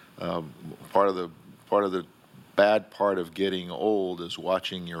 part of the bad part of getting old is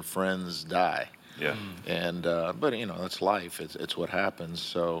watching your friends die. Yeah. And but that's life. It's what happens.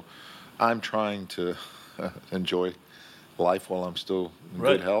 So I'm trying to enjoy life while I'm still in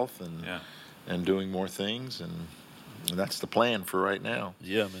good health and doing more things, and that's the plan for right now.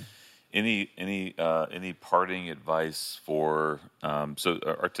 Yeah, man. Any parting advice for so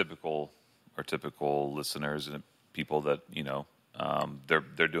our typical listeners and people that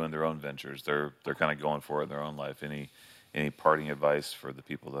they're doing their own ventures, they're kind of going for it in their own life. Any parting advice for the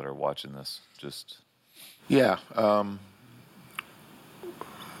people that are watching this?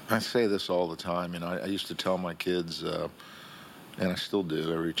 I say this all the time, and I used to tell my kids, and I still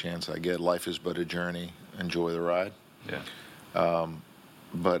do every chance I get, life is but a journey, enjoy the ride. Yeah.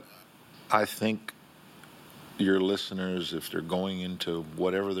 But I think your listeners, if they're going into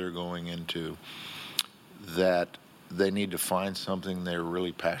whatever they're going into, that they need to find something they're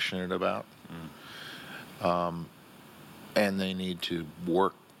really passionate about, and they need to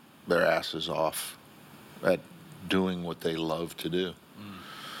work their asses off at doing what they love to do.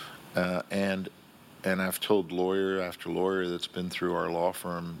 And I've told lawyer after lawyer that's been through our law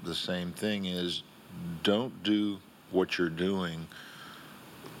firm the same thing is, don't do what you're doing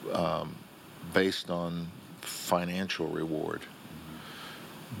based on financial reward.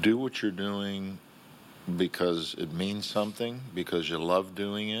 Do what you're doing because it means something, because you love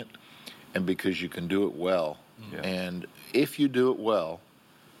doing it, and because you can do it well. Yeah. And if you do it well,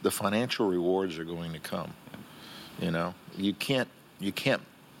 the financial rewards are going to come. You can't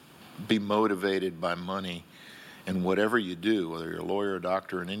be motivated by money, and whatever you do, whether you're a lawyer, a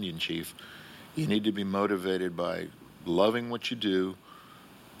doctor, an Indian chief, you need to be motivated by loving what you do,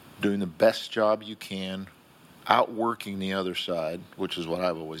 doing the best job you can, outworking the other side, which is what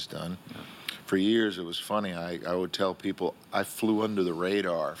I've always done. Yeah. For years, it was funny. I would tell people I flew under the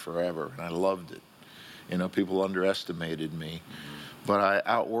radar forever, and I loved it. People underestimated me, but I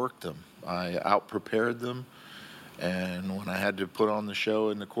outworked them. I outprepared them. And when I had to put on the show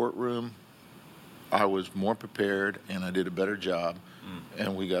in the courtroom, I was more prepared, and I did a better job,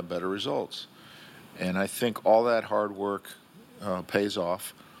 and we got better results. And I think all that hard work pays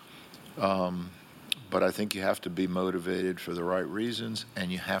off. But I think you have to be motivated for the right reasons,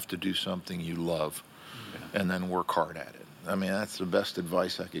 and you have to do something you love, and then work hard at it. I mean, that's the best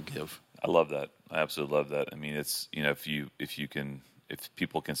advice I could give. I love that. I absolutely love that. I mean, it's, if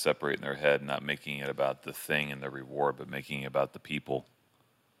people can separate in their head, not making it about the thing and the reward, but making it about the people,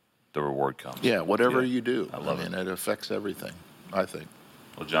 the reward comes. Yeah, whatever you do. I love it affects everything, I think.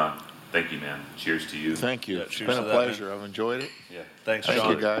 Well, John, thank you, man. Cheers to you. Thank you. Yeah, It's cheers been to a that, pleasure. man. I've enjoyed it. Yeah. Thanks, Thank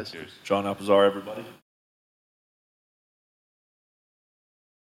John. you, guys. Cheers. John Alpizar, everybody.